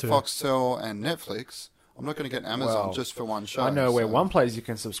dollars to? Foxtel and Netflix. I'm not going to get Amazon just for one show. I know where one place you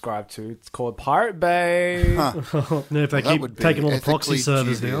can subscribe to. It's called Pirate Bay. If they keep taking all the proxy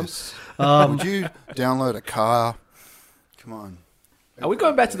servers down. Would you download a car? Come on. Are we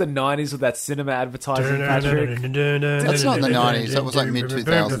going back to the 90s with that cinema advertising, Patrick? That's not the 90s. That was like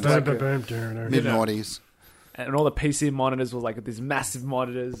mid-2000s. Mid-noughties. And all the PC monitors were like these massive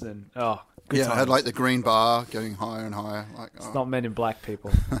monitors, and it had like the green bar going higher and higher. It's not Men in Black, people.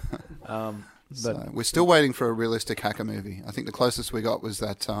 But we're still waiting for a realistic hacker movie. I think the closest we got was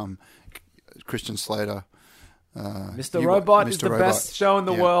that Christian Slater. Mr. Robot is the best show in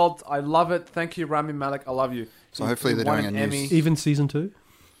the world. I love it. Thank you, Rami Malek. I love you. So hopefully they're doing a new... Even season 2?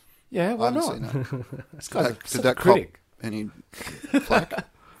 Yeah, why not? This guy's a critic. Any flack?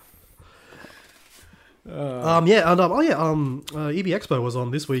 EB Expo was on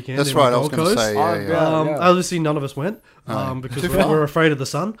this weekend. That's right. I was going to say, obviously, none of us went because we're afraid of the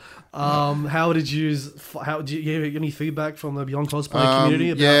sun. How did you get any feedback from the Beyond Cosplay community?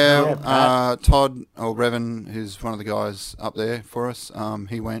 About Todd or Revan, who's one of the guys up there for us,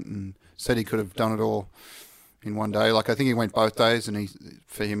 he went and said he could have done it all in one day. Like, I think he went both days, and he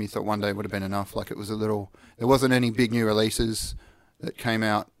thought one day would have been enough. Like, it was there wasn't any big new releases that came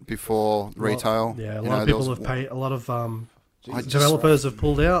out before retail. Yeah, a lot of people have paid. A lot of developers have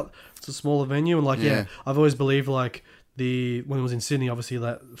pulled out. It's a smaller venue, and I've always believed when it was in Sydney, obviously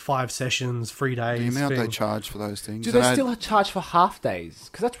that 5 sessions, 3 days. The amount they charge for those things. Do they still charge for half days?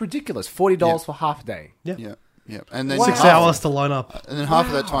 Because that's ridiculous. $40 for half a day. Yeah. And then 6 hours to line up. And then half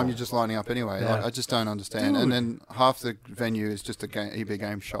of that time you're just lining up anyway. Yeah. I just don't understand. Dude. And then half the venue is just a EB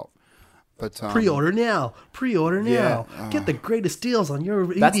game shop. But, pre-order now. Get the greatest deals on your EB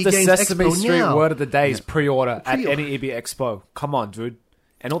Games Expo now. That's the Sesame Street word of the day is pre-order at any EB Expo. Come on, dude.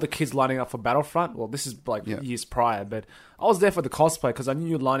 And all the kids lining up for Battlefront. Well, this is years prior, but I was there for the cosplay because I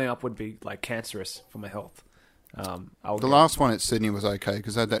knew lining up would be cancerous for my health. The last one at Sydney was okay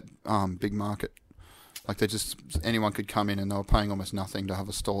because they had that big market. Like anyone could come in and they were paying almost nothing to have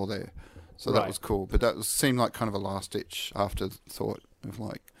a store there. So that was cool. But that seemed like kind of a last-ditch afterthought of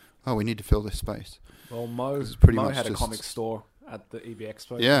we need to fill this space. Well, Mo had a comic store at the EB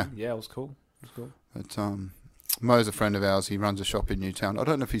Expo. Yeah. Yeah, it was cool. But Mo's a friend of ours. He runs a shop in Newtown. I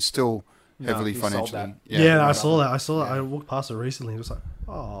don't know if he's still heavily financially. Yeah, I saw that. I walked past it recently. It was like,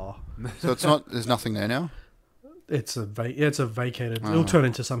 oh. So there's nothing there now? It's a vacated. It'll turn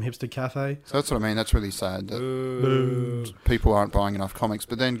into some hipster cafe. So that's what I mean. That's really sad that people aren't buying enough comics.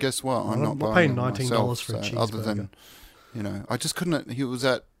 But then guess what? I'm not buying $19 for a cheeseburger. Other than, I just couldn't. He was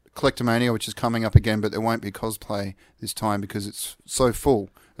at Collectomania, which is coming up again, but there won't be cosplay this time because it's so full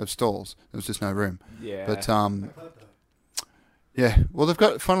of stalls. There's just no room. Yeah. But well, they've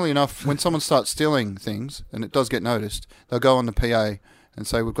got. Funnily enough, when someone starts stealing things, and it does get noticed, they'll go on the PA and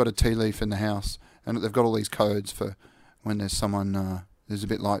say, "We've got a tea leaf in the house," and they've got all these codes for when there's someone who's a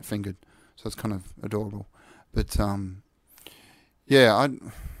bit light fingered. So it's kind of adorable. But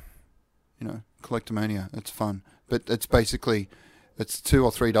Collectomania, it's fun, but it's basically. It's $2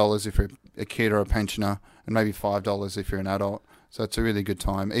 or $3 if you're a kid or a pensioner, and maybe $5 if you're an adult. So it's a really good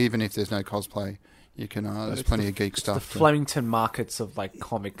time. Even if there's no cosplay, you can. There's plenty of geek stuff. The Flemington markets of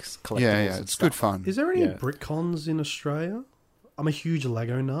comics collectibles. Yeah, it's good fun. Is there any BritCons in Australia? I'm a huge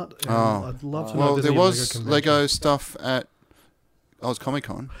Lego nut. I'd love to know. Well, there was Lego stuff at Oz Comic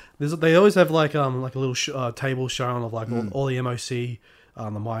Con. They always have like a little table shown of all the MOC.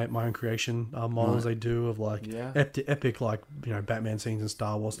 My own creation models they do of epic Batman scenes and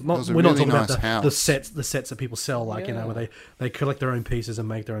Star Wars. We're not talking about the sets that people sell where they collect their own pieces and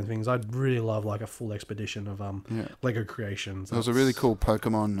make their own things. I'd really love a full expedition of Lego creations. There was a really cool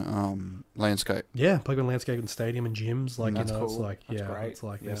Pokemon landscape. Yeah, Pokemon landscape and stadium and gyms. That's cool. It's great. It's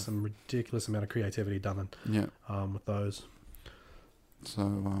there's some ridiculous amount of creativity done with those.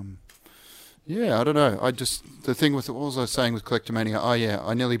 So yeah, I don't know. The thing with what was I saying with Collectomania?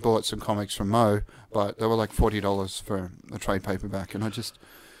 I nearly bought some comics from Mo, but they were like $40 for a trade paperback, and I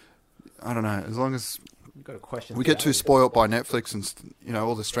don't know. As long as You've got a question. We get too spoiled by Netflix and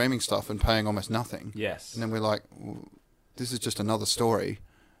all the streaming stuff and paying almost nothing. Yes. And then we're like, well, this is just another story.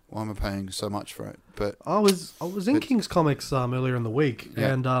 Why am I paying so much for it? But I was in King's Comics earlier in the week,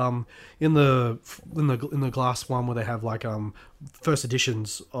 and in the glass one where they have like first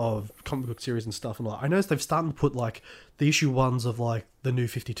editions of comic book series and stuff, and I noticed they've started to put like the issue ones of like the New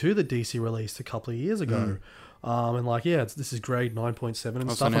 52 that DC released a couple of years ago. And like, this is grade 9.7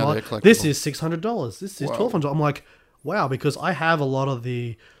 and stuff. And like, this is $600. This is $1,200. I'm like, wow, because I have a lot of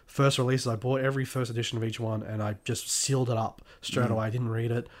the first releases. I bought every first edition of each one, and I just sealed it up straight away. I didn't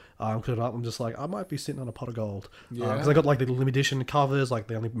read it. Put it up. I'm just like, I might be sitting on a pot of gold. Because I got like the limited edition covers. Like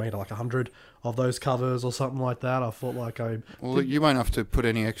they only made like 100 of those covers or something like that. I thought like you won't have to put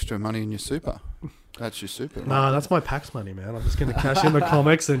any extra money in your super. That's your super. Right? Nah, that's my PAX money, man. I'm just going to cash in the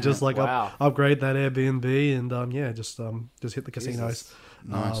comics and just like upgrade that Airbnb and just hit the casinos. Jesus.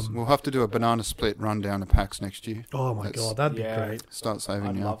 Nice. We'll have to do a banana split rundown of PAX next year. Oh my god, that'd be great. Start saving.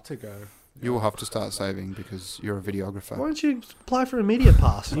 I'd love to go. You will have to start saving because you're a videographer. Why don't you apply for a media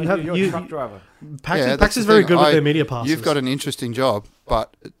pass? You're a truck driver. PAX is very good with their media passes. You've got an interesting job,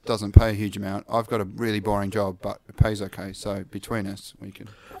 but it doesn't pay a huge amount. I've got a really boring job, but it pays okay. So between us, we can.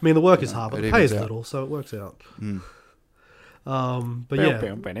 I mean, the work is hard, but the pay is little, so it works out. But yeah,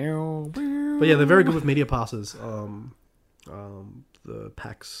 they're very good with media passes. The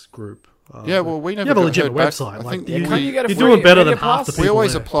PAX group. We never. You have a legitimate website. I think you're doing better than half the people. We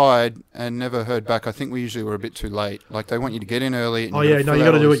always applied and never heard back. I think we usually were a bit too late. Like they want you to get in early. And you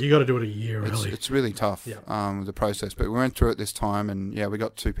got to do it. You got to do it a year early. It's really tough. The process, but we went through it this time, and we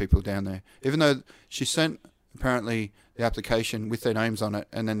got 2 people down there. Even though she sent apparently the application with their names on it,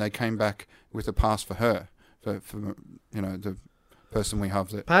 and then they came back with a pass for her, for the person we have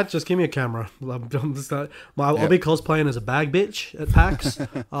there. Pat, just give me a camera. I'll be cosplaying as a bag bitch at PAX,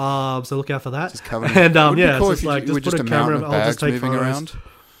 so look out for that. Just covered and cool just put a camera. I'll just take photos. Around.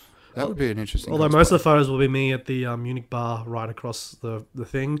 That would be an interesting. Although most of the photos will be me at the Munich bar right across the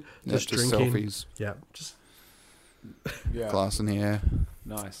thing, just drinking. Selfies. Glass in the air.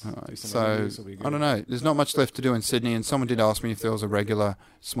 Nice. Right. So I don't know. There's not much left to do in Sydney, and someone did ask me if there was a regular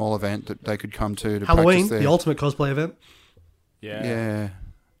small event that they could come to Halloween, practice there. The ultimate cosplay event. Yeah.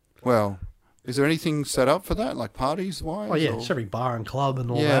 Well, is there anything set up for that, like parties wise? Oh yeah, it's every bar and club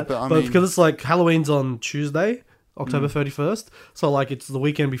and all that. Yeah, but because it's like Halloween's on Tuesday, October 31st, so like it's the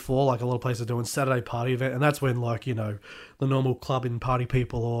weekend before. Like a lot of places are doing Saturday party event, and that's when like the normal club and party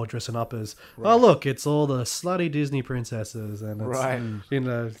people are dressing up as oh look, it's all the slutty Disney princesses, and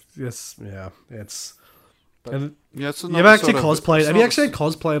it's it's. And you've actually cosplayed. Have you actually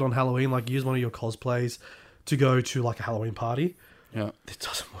cosplayed on Halloween? Like use one of your cosplays to go to like a Halloween party. Yeah, it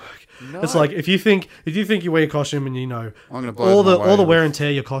doesn't work. No. It's like if you think you wear your costume and I'm gonna blow all the wear and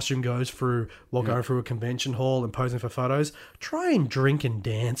tear your costume goes through while going through a convention hall and posing for photos. Try and drink and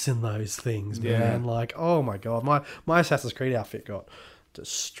dance in those things, man. Like oh my god, my Assassin's Creed outfit got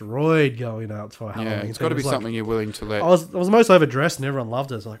destroyed going out for Halloween. Yeah, it's got to be something you're willing to let. I was most overdressed and everyone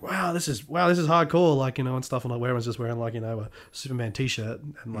loved it. It's like wow, this is hardcore. Like and stuff. And like everyone's just wearing like a Superman t-shirt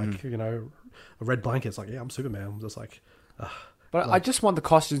and like a red blanket. It's like yeah, I'm Superman. I'm just like. But I just want the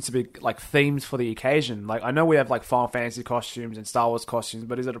costumes to be like themes for the occasion. Like I know we have like Final Fantasy costumes and Star Wars costumes,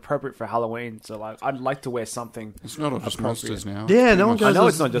 but is it appropriate for Halloween? So like I'd like to wear something. It's not just monsters now. Yeah, no one goes. I know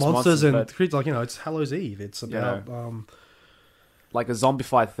it's not just monsters and like it's Hallows Eve. It's about like a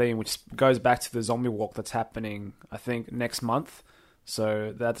zombified theme, which goes back to the zombie walk that's happening. I think next month.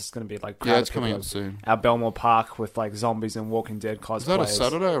 So that's going to be like it's coming up soon. Our Belmore Park with like zombies and Walking Dead cosplayers. Is that a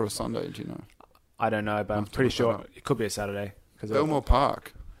Saturday or a Sunday? Do you know? I don't know, but I'm pretty sure it could be a Saturday. Belmore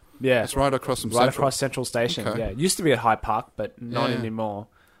Park. Yeah. It's right across from Central. Right across Central Station, yeah. It used to be at Hyde Park, but not anymore.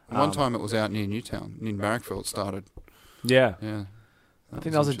 One time it was out near Newtown. In Marrickville it started. Yeah. Yeah. I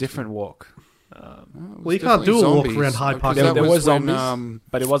think that was a different walk. Well, you can't do a walk around Hyde Park. There was zombies,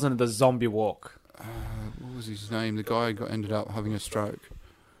 but it wasn't the zombie walk. What was his name? The guy ended up having a stroke.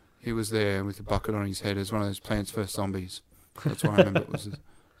 He was there with a bucket on his head as one of those Plants vs. Zombies. That's what I remember. It was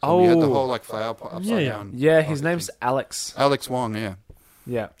he had the whole like flower pot upside down. Yeah, his name's Alex. Alex Wong, yeah.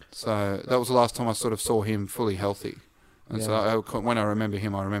 Yeah. So that was the last time I sort of saw him fully healthy. And so when I remember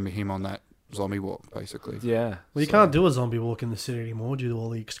him on that zombie walk, basically. Yeah. Well, you can't do a zombie walk in the city anymore due to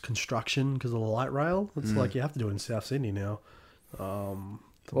all the construction because of the light rail. It's like you have to do it in South Sydney now.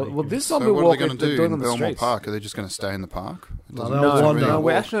 Well, this zombie walk, what are they going to do in the Belmore streets? Park? Are they just going to stay in the park? No,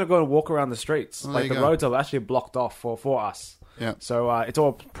 we're actually going to walk around the streets. Oh, like the roads are actually blocked off for us. Yeah. So it's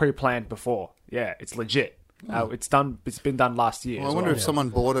all pre-planned before. Yeah, it's legit. It's done. It's been done last year. Well, I wonder if someone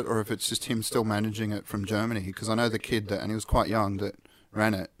bought it or if it's just him still managing it from Germany. Because I know the kid and he was quite young that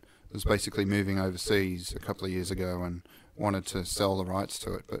ran it. was basically moving overseas a couple of years ago and wanted to sell the rights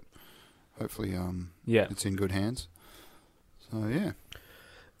to it, but hopefully it's in good hands. So, yeah.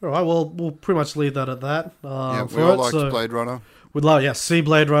 All right, well, we'll pretty much leave that at that. We all liked Blade Runner. We'd love, see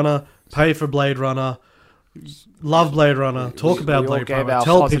Blade Runner, pay for Blade Runner, love Blade Runner, talk about Blade Runner,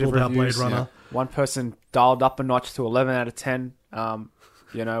 tell people about Blade Runner. Yeah. One person dialed up a notch to 11 out of 10.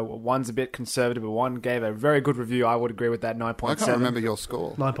 One's a bit conservative, but one gave a very good review. I would agree with that, 9.7. I can't remember your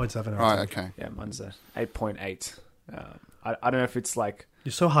score. 9.7. Right, okay. Yeah, mine's a 8.8. I don't know if it's like...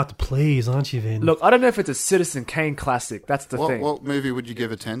 You're so hard to please, aren't you, Vin? Look, I don't know if it's a Citizen Kane classic. That's the thing. What movie would you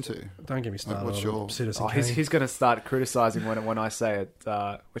give a 10 to? Don't get me started. What's your Citizen Kane? He's going to start criticizing when I say it.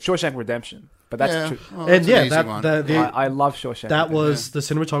 With Shawshank Redemption. But that's true. Well, that's I love Shawshank. That was the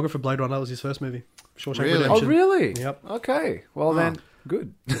cinematographer Blade Runner. That was his first movie. Shawshank Redemption. Oh, really? Yep. Okay. Well, then,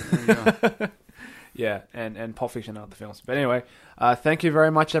 good. Yeah, and Pulp Fiction are the films. But anyway, thank you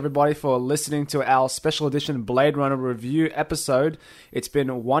very much, everybody, for listening to our special edition Blade Runner review episode. It's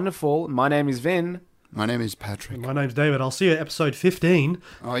been wonderful. My name is Vin. My name is Patrick. My name's David. I'll see you at episode 15.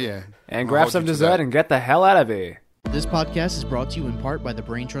 Oh, yeah. And grab some dessert and get the hell out of here. This podcast is brought to you in part by the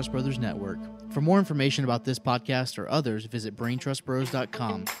Brain Trust Brothers Network. For more information about this podcast or others, visit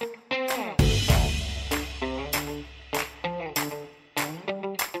braintrustbros.com.